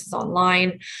services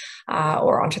online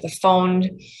or onto the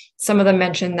phone. Some of them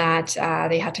mentioned that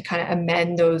they had to kind of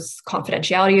amend those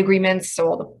confidentiality agreements.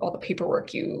 So all the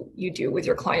paperwork you do with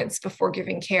your clients before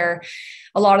giving care,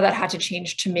 a lot of that had to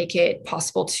change to make it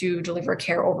possible to deliver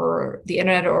care over the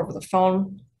internet or over the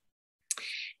phone.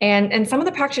 And some of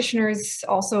the practitioners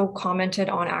also commented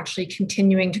on actually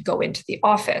continuing to go into the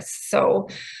office. So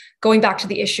going back to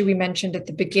the issue we mentioned at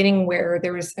the beginning, where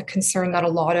there was a concern that a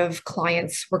lot of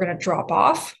clients were going to drop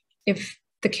off if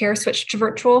the care switched to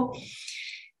virtual,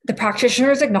 the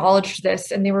practitioners acknowledged this,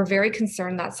 and they were very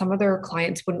concerned that some of their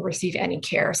clients wouldn't receive any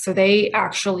care. So they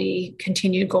actually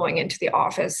continued going into the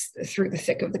office through the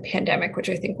thick of the pandemic, which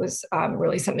I think was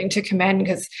really something to commend,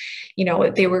 because, you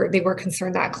know, they were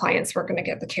concerned that clients weren't going to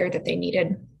get the care that they needed.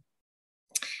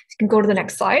 You can go to the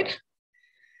next slide.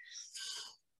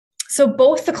 So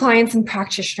both the clients and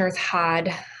practitioners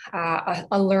had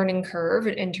a learning curve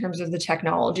in terms of the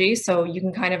technology. So you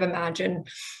can kind of imagine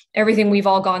everything we've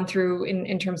all gone through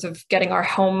in terms of getting our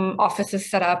home offices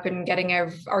set up and getting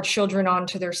our children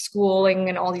onto their schooling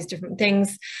and all these different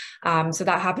things. So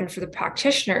that happened for the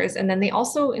practitioners. And then they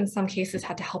also, in some cases,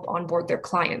 had to help onboard their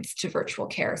clients to virtual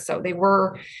care. So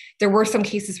there were some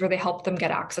cases where they helped them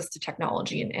get access to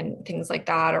technology and things like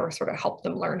that, or sort of help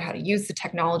them learn how to use the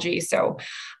technology. So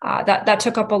that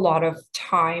took up a lot of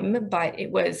time, but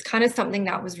it was kind of something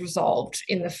that was resolved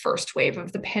in the first wave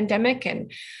of the pandemic.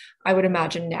 And I would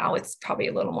imagine now it's probably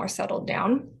a little more settled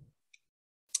down.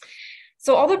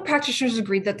 So all the practitioners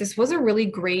agreed that this was a really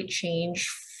great change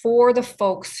for the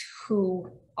folks who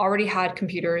already had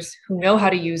computers, who know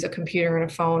how to use a computer and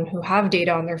a phone, who have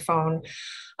data on their phone.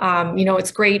 You know,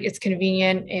 it's great, it's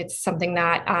convenient, it's something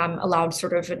that allowed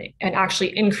sort of an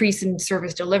actually increase in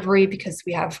service delivery, because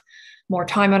we have more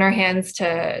time on our hands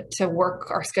to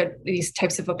work these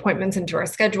types of appointments into our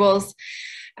schedules.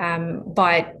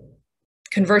 But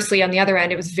conversely, on the other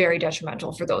end, it was very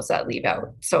detrimental for those that leave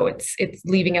out. So it's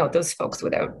leaving out those folks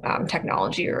without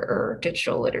technology or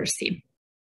digital literacy.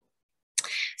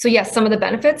 So yes, some of the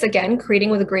benefits, again, connecting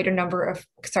with a greater number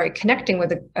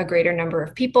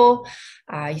of people.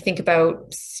 You think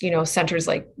about, you know, centers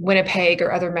like Winnipeg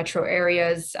or other metro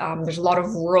areas. There's a lot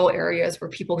of rural areas where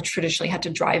people traditionally had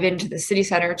to drive into the city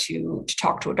center to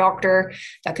talk to a doctor.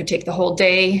 That could take the whole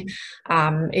day.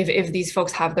 If these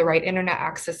folks have the right internet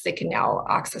access, they can now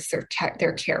access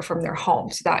their care from their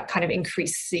home. So that kind of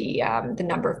increased the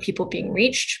number of people being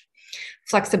reached.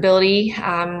 Flexibility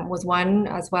was one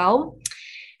as well.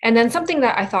 And then something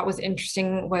that I thought was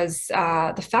interesting was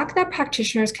the fact that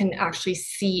practitioners can actually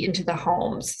see into the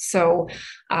homes. So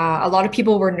a lot of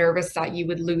people were nervous that you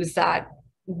would lose that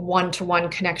one-to-one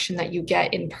connection that you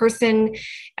get in person.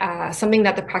 Something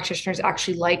that the practitioners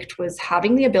actually liked was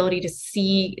having the ability to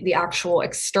see the actual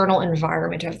external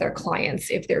environment of their clients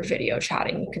if they're video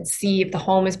chatting. You can see if the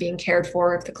home is being cared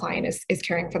for, if the client is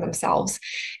caring for themselves.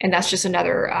 And that's just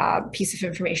another piece of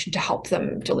information to help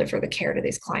them deliver the care to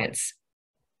these clients.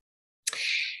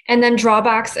 And then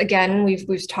drawbacks, again,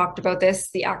 we've talked about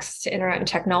this. The access to internet and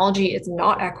technology is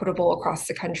not equitable across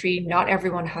the country. Not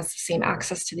everyone has the same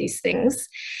access to these things.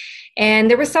 And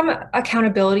there were some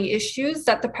accountability issues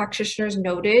that the practitioners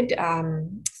noted.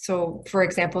 So for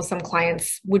example, some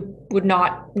clients would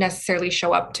not necessarily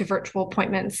show up to virtual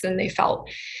appointments, and they felt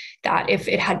that if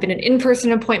it had been an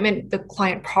in-person appointment, the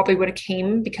client probably would have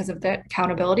came because of the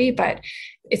accountability, but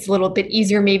it's a little bit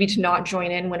easier maybe to not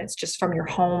join in when it's just from your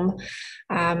home.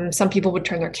 Some people would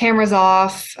turn their cameras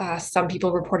off. Some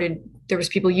people reported there was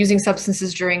people using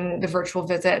substances during the virtual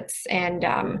visits, and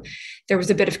there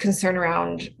was a bit of concern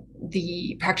around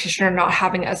the practitioner not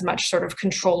having as much sort of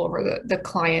control over the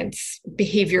client's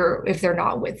behavior if they're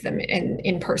not with them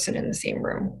in person in the same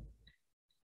room.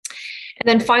 And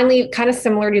then finally, kind of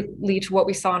similarly to what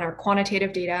we saw in our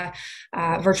quantitative data,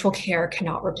 virtual care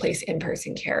cannot replace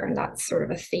in-person care. And that's sort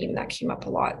of a theme that came up a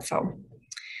lot. So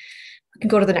we can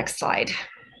go to the next slide.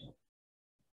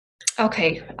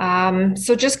 Okay,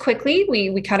 so just quickly,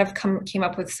 we kind of came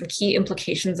up with some key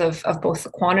implications of both the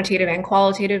quantitative and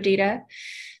qualitative data.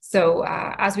 So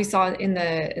as we saw in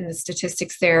the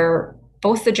statistics there,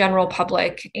 both the general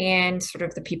public and sort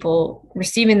of the people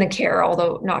receiving the care,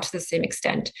 although not to the same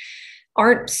extent,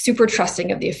 aren't super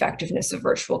trusting of the effectiveness of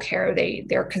virtual care.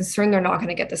 They're concerned they're not going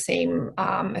to get the same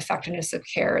effectiveness of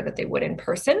care that they would in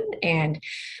person. And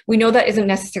we know that isn't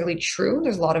necessarily true.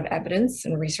 There's a lot of evidence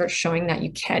and research showing that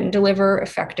you can deliver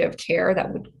effective care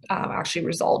that would actually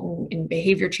result in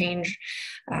behavior change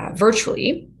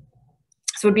virtually.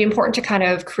 So it would be important to kind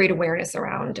of create awareness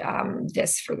around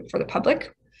this for the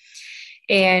public.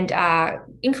 And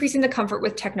increasing the comfort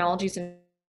with technologies and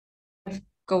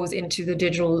goes into the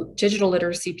digital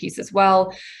literacy piece as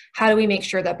well. How do we make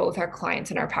sure that both our clients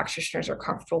and our practitioners are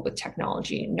comfortable with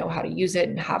technology and know how to use it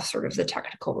and have sort of the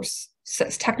technical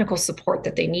support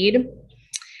that they need?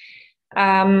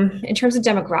 In terms of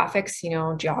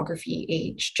demographics, geography,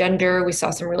 age, gender, we saw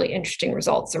some really interesting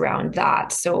results around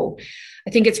that. So I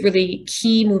think it's really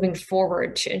key moving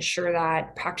forward to ensure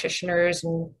that practitioners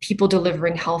and people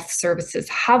delivering health services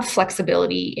have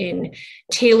flexibility in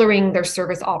tailoring their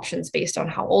service options based on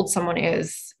how old someone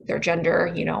is, their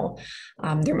gender.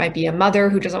 There might be a mother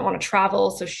who doesn't want to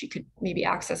travel, so she could maybe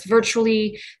access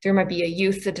virtually. There might be a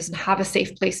youth that doesn't have a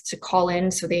safe place to call in,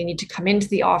 so they need to come into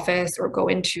the office or go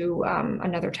into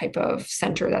another type of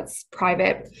center that's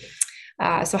private.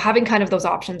 So having kind of those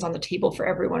options on the table for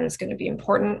everyone is going to be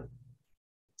important.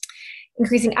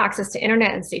 Increasing access to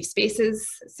internet and safe spaces.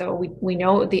 So we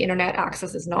know the internet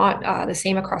access is not the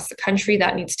same across the country.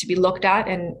 That needs to be looked at,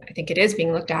 and I think it is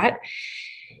being looked at.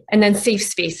 And then safe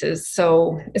spaces.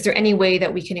 So is there any way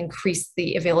that we can increase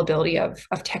the availability of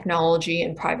technology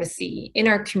and privacy in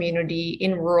our community,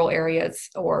 in rural areas,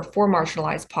 or for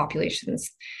marginalized populations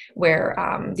where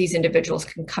these individuals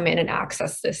can come in and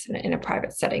access this in a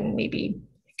private setting, maybe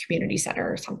community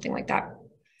center or something like that.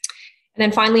 And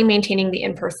then finally, maintaining the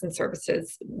in-person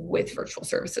services with virtual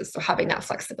services. So having that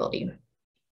flexibility.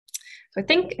 So I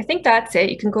think that's it.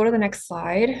 You can go to the next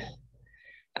slide.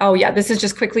 Oh yeah, this is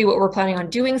just quickly what we're planning on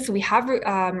doing. So we have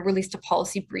released a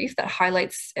policy brief that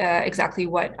highlights exactly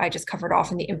what I just covered off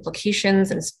in the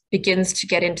implications and begins to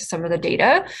get into some of the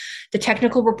data. The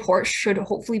technical report should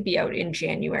hopefully be out in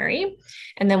January,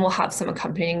 and then we'll have some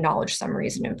accompanying knowledge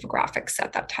summaries and infographics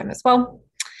at that time as well.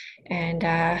 And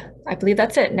I believe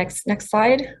that's it. Next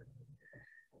slide.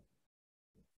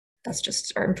 That's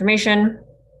just our information.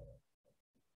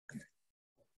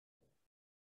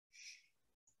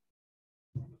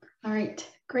 All right,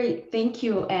 great. Thank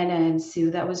you, Anna and Sue.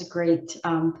 That was great.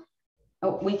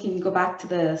 We can go back to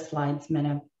the slides,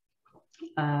 Minna.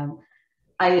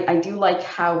 I do like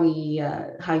how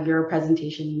your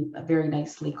presentation very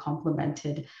nicely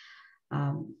complemented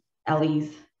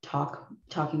Ellie's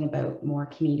talking about more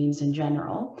Canadians in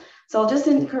general. So I'll just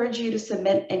encourage you to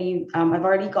submit any,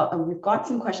 we've got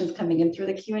some questions coming in through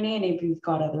the Q&A, and if you've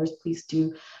got others, please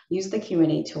do use the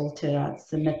Q&A tool to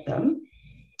submit them.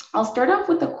 I'll start off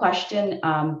with a question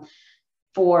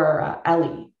for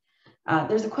Ellie.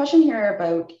 There's a question here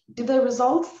about, do the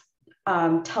results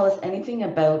tell us anything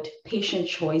about patient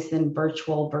choice in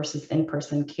virtual versus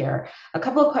in-person care? A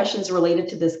couple of questions related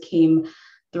to this came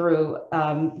through.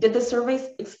 Did the surveys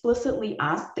explicitly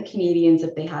ask the Canadians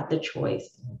if they had the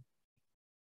choice?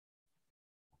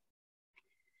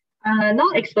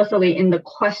 Not explicitly in the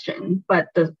question, but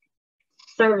the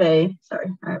survey,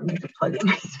 sorry, I need to plug in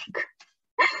my speaker.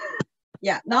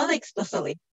 Yeah, not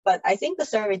explicitly, but I think the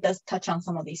survey does touch on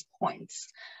some of these points.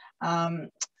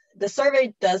 The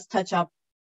survey does touch up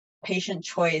patient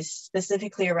choice,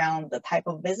 specifically around the type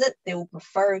of visit they will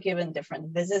prefer given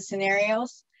different visit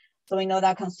scenarios. So we know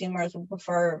that consumers will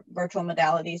prefer virtual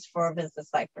modalities for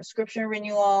visits like prescription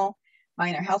renewal,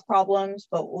 minor health problems,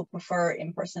 but will prefer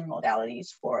in-person modalities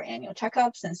for annual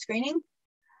checkups and screening.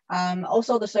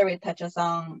 Also, the survey touches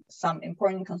on some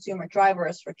important consumer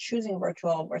drivers for choosing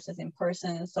virtual versus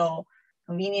in-person. So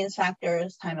convenience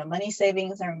factors, time and money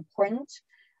savings are important.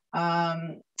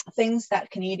 Things that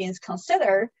Canadians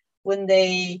consider when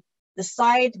they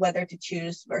decide whether to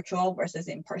choose virtual versus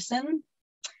in-person.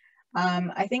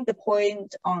 I think the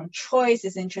point on choice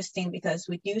is interesting because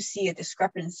we do see a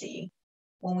discrepancy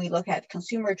when we look at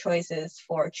consumer choices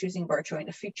for choosing virtual in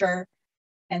the future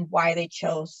and why they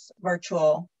chose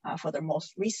virtual for their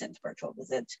most recent virtual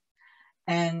visit.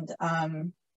 And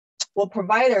what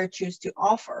provider choose to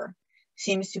offer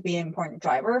seems to be an important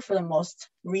driver for the most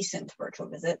recent virtual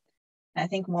visit. And I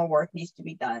think more work needs to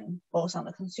be done both on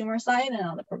the consumer side and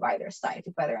on the provider side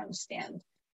to better understand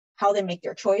how they make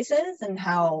their choices and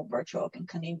how virtual can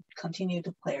continue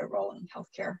to play a role in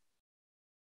healthcare.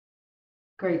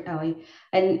 Great, Ellie.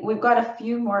 And we've got a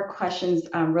few more questions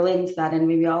relating to that, and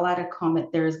maybe I'll add a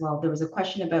comment there as well. There was a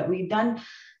question about, we've done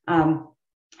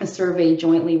a survey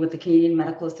jointly with the Canadian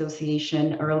Medical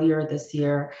Association earlier this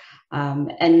year.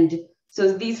 And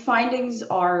so these findings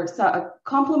are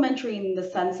complementary in the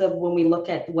sense of when we look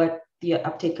at what the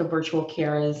uptake of virtual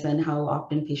care is and how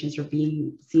often patients are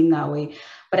being seen that way.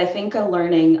 But I think a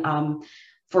learning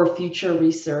for future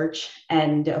research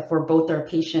and for both our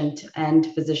patient and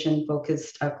physician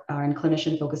focused and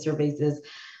clinician focused surveys is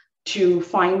to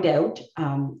find out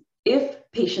if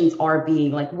patients are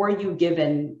being, like, were you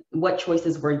given, what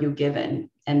choices were you given?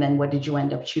 And then what did you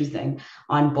end up choosing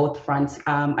on both fronts?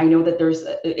 I know that there's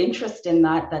interest in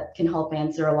that can help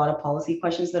answer a lot of policy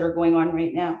questions that are going on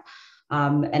right now.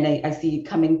 And I see it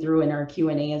coming through in our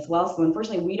Q&A as well. So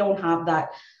unfortunately, we don't have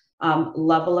that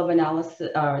level of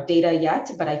analysis data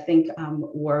yet, but I think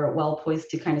we're well poised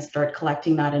to kind of start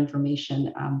collecting that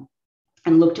information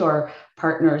and look to our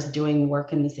partners doing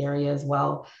work in this area as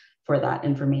well for that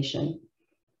information.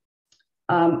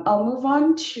 I'll move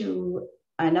on to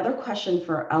another question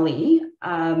for Ellie.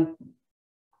 And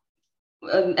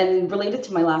related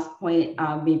to my last point,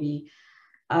 maybe,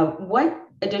 what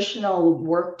additional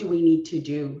work do we need to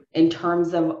do in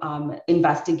terms of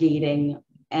investigating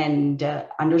and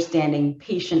understanding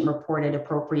patient-reported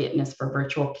appropriateness for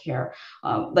virtual care?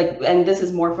 And this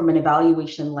is more from an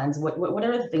evaluation lens. What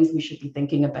are the things we should be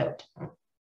thinking about?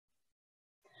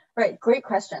 Right, great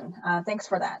question. Thanks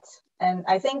for that. And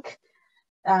I think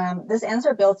this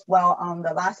answer builds well on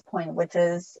the last point, which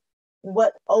is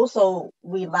what also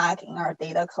we lack in our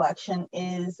data collection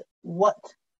is what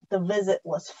the visit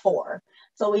was for.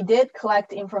 So we did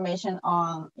collect information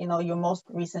on, your most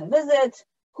recent visit,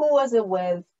 who was it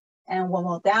with, and what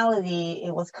modality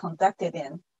it was conducted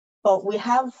in. But we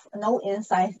have no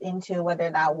insight into whether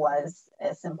that was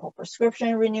a simple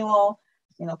prescription renewal,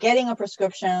 getting a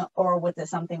prescription, or was it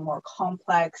something more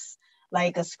complex,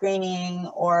 like a screening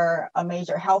or a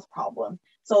major health problem.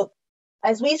 So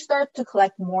as we start to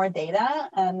collect more data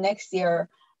next year,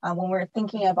 when we're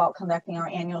thinking about conducting our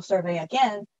annual survey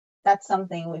again, that's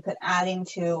something we could add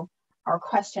into our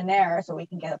questionnaire so we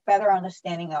can get a better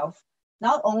understanding of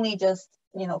not only just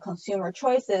consumer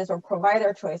choices or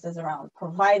provider choices around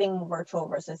providing virtual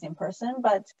versus in-person,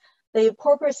 but the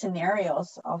appropriate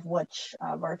scenarios of which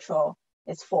virtual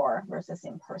is for versus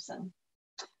in-person.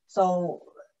 So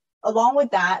along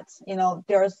with that,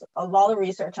 there's a lot of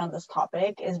research on this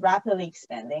topic, is rapidly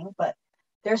expanding, but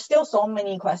there's still so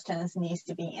many questions needs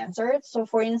to be answered. So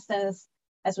for instance,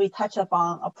 as we touch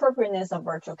upon appropriateness of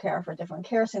virtual care for different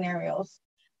care scenarios,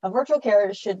 virtual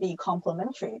care should be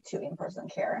complementary to in-person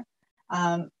care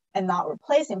and not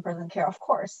replace in-person care, of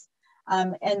course.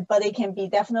 But it can be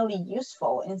definitely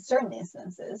useful in certain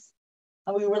instances.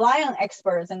 And we rely on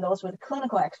experts and those with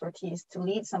clinical expertise to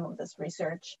lead some of this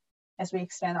research as we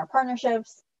expand our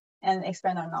partnerships and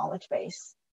expand our knowledge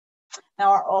base.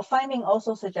 Now, our finding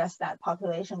also suggests that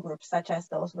population groups such as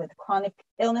those with chronic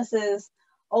illnesses,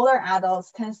 older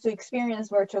adults tends to experience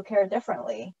virtual care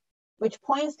differently, which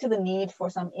points to the need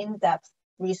for some in-depth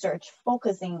research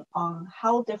focusing on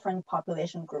how different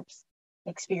population groups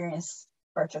experience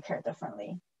virtual care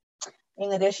differently.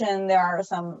 In addition, there are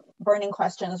some burning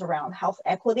questions around health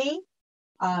equity.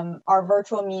 Are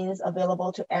virtual means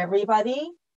available to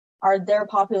everybody? Are their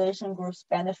population groups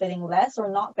benefiting less or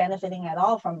not benefiting at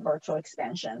all from virtual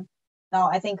expansion? Now,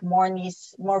 I think more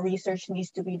research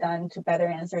needs to be done to better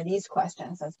answer these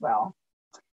questions as well.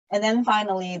 And then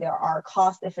finally, there are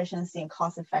cost efficiency and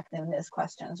cost effectiveness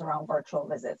questions around virtual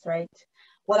visits, right?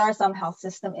 What are some health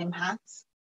system impacts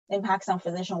on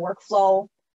physician workflow?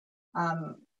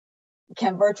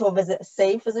 Can virtual visit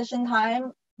save physician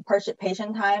time,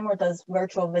 patient time, or does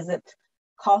virtual visit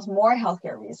cost more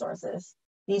healthcare resources?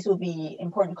 These will be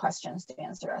important questions to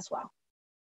answer as well.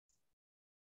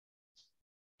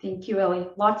 Thank you, Ellie.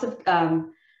 Lots of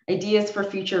ideas for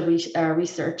future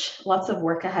research. Lots of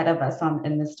work ahead of us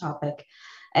in this topic.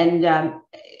 And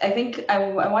I think I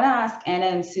want to ask Anna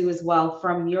and Sue as well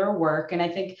from your work. And I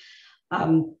think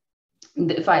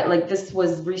this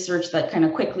was research that kind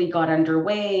of quickly got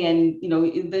underway, and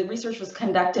the research was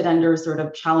conducted under sort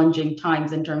of challenging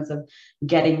times in terms of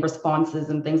getting responses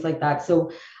and things like that.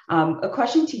 So a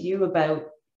question to you about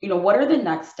what are the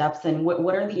next steps, and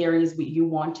what are the areas that you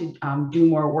want to do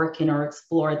more work in or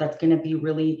explore that's going to be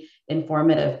really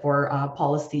informative for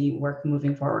policy work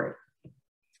moving forward?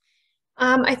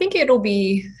 I think it'll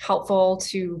be helpful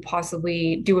to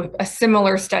possibly do a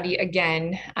similar study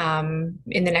again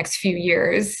in the next few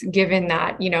years, given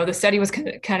that, the study was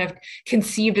kind of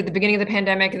conceived at the beginning of the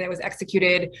pandemic and it was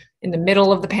executed in the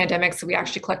middle of the pandemic. So we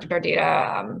actually collected our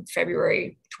data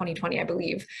February 2020, I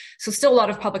believe. So still a lot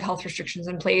of public health restrictions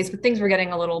in place, but things were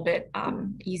getting a little bit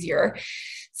easier.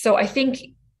 So I think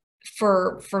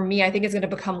for me, I think it's going to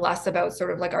become less about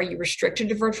sort of like, are you restricted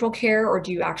to virtual care, or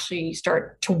do you actually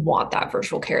start to want that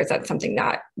virtual care? Is that something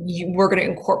that we're going to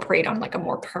incorporate on like a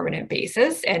more permanent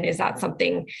basis? And is that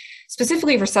something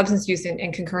specifically for substance use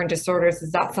and concurrent disorders?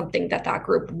 Is that something that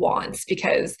group wants?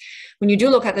 Because when you do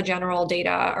look at the general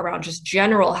data around just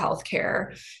general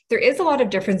healthcare, there is a lot of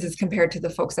differences compared to the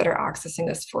folks that are accessing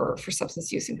this for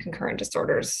substance use and concurrent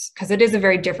disorders, because it is a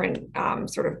very different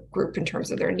sort of group in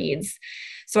terms of their needs.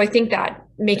 So I think that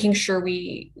making sure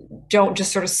we don't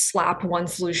just sort of slap one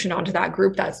solution onto that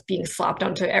group that's being slapped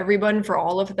onto everyone for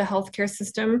all of the healthcare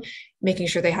system, making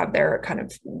sure they have their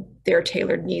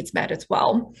tailored needs met as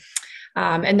well.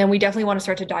 And then we definitely want to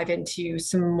start to dive into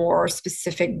some more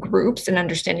specific groups and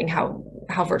understanding how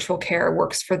virtual care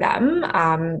works for them.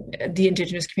 The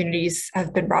Indigenous communities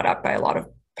have been brought up by a lot of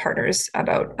partners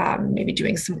about maybe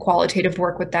doing some qualitative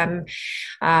work with them.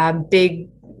 A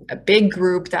big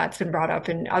group that's been brought up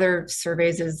in other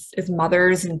surveys is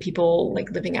mothers and people like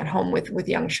living at home with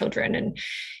young children. And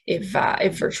if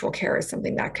virtual care is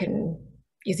something that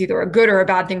is either a good or a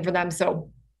bad thing for them.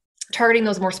 So targeting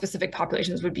those more specific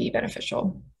populations would be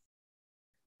beneficial.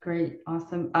 Great,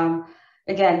 awesome.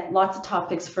 Again, lots of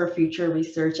topics for future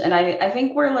research. And I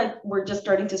think we're just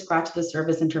starting to scratch the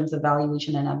surface in terms of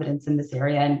evaluation and evidence in this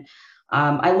area. And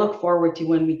I look forward to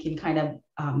when we can kind of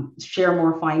share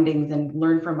more findings and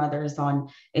learn from others on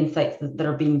insights that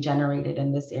are being generated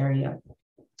in this area.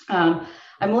 I'm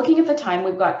looking at the time,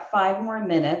 we've got 5 more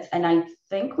minutes, and I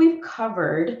think we've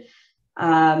covered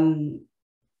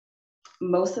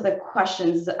most of the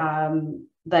questions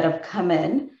that have come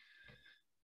in.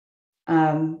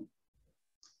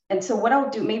 And so what I'll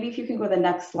do, maybe if you can go to the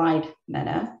next slide,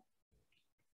 Mena.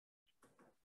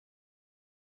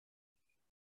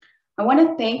 I want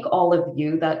to thank all of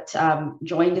you that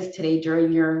joined us today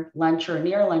during your lunch or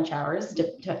near lunch hours,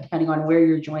 depending on where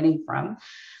you're joining from.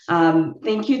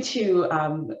 Thank you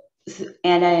to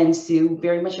Anna and Sue.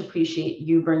 Very much appreciate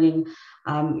you bringing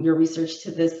your research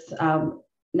to this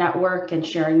network and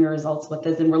sharing your results with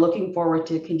us. And we're looking forward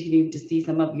to continuing to see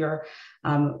some of your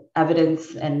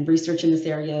evidence and research in this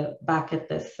area back at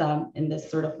this in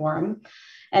this sort of forum.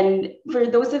 And for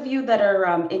those of you that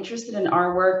are interested in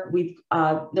our work,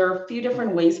 there are a few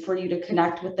different ways for you to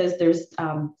connect with us. There's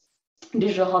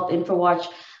Digital Health InfoWatch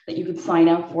that you could sign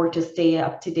up for to stay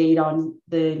up to date on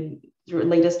the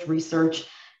latest research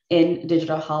in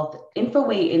digital health.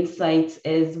 Infoway Insights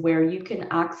is where you can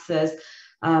access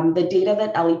the data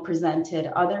that Ellie presented,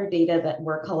 other data that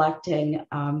we're collecting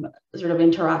sort of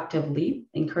interactively.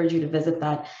 Encourage you to visit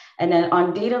that. And then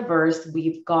on Dataverse,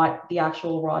 we've got the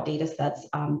actual raw data sets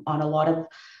on a lot of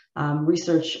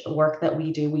research work that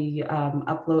we do. We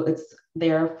upload, it's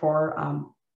there for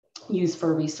use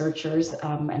for researchers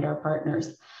and our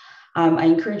partners. I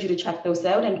encourage you to check those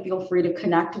out and feel free to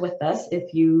connect with us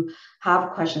if you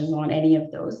have questions on any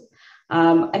of those.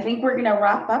 I think we're gonna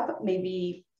wrap up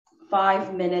maybe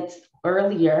 5 minutes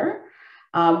earlier.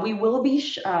 We will be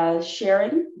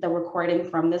sharing the recording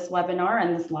from this webinar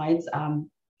and the slides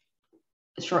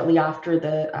shortly after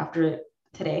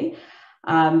today.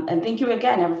 And thank you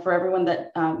again for everyone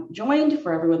that joined,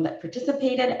 for everyone that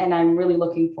participated. And I'm really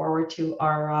looking forward to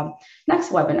our next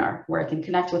webinar where I can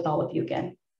connect with all of you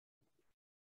again.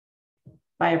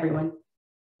 Bye, everyone.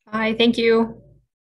 Bye, thank you.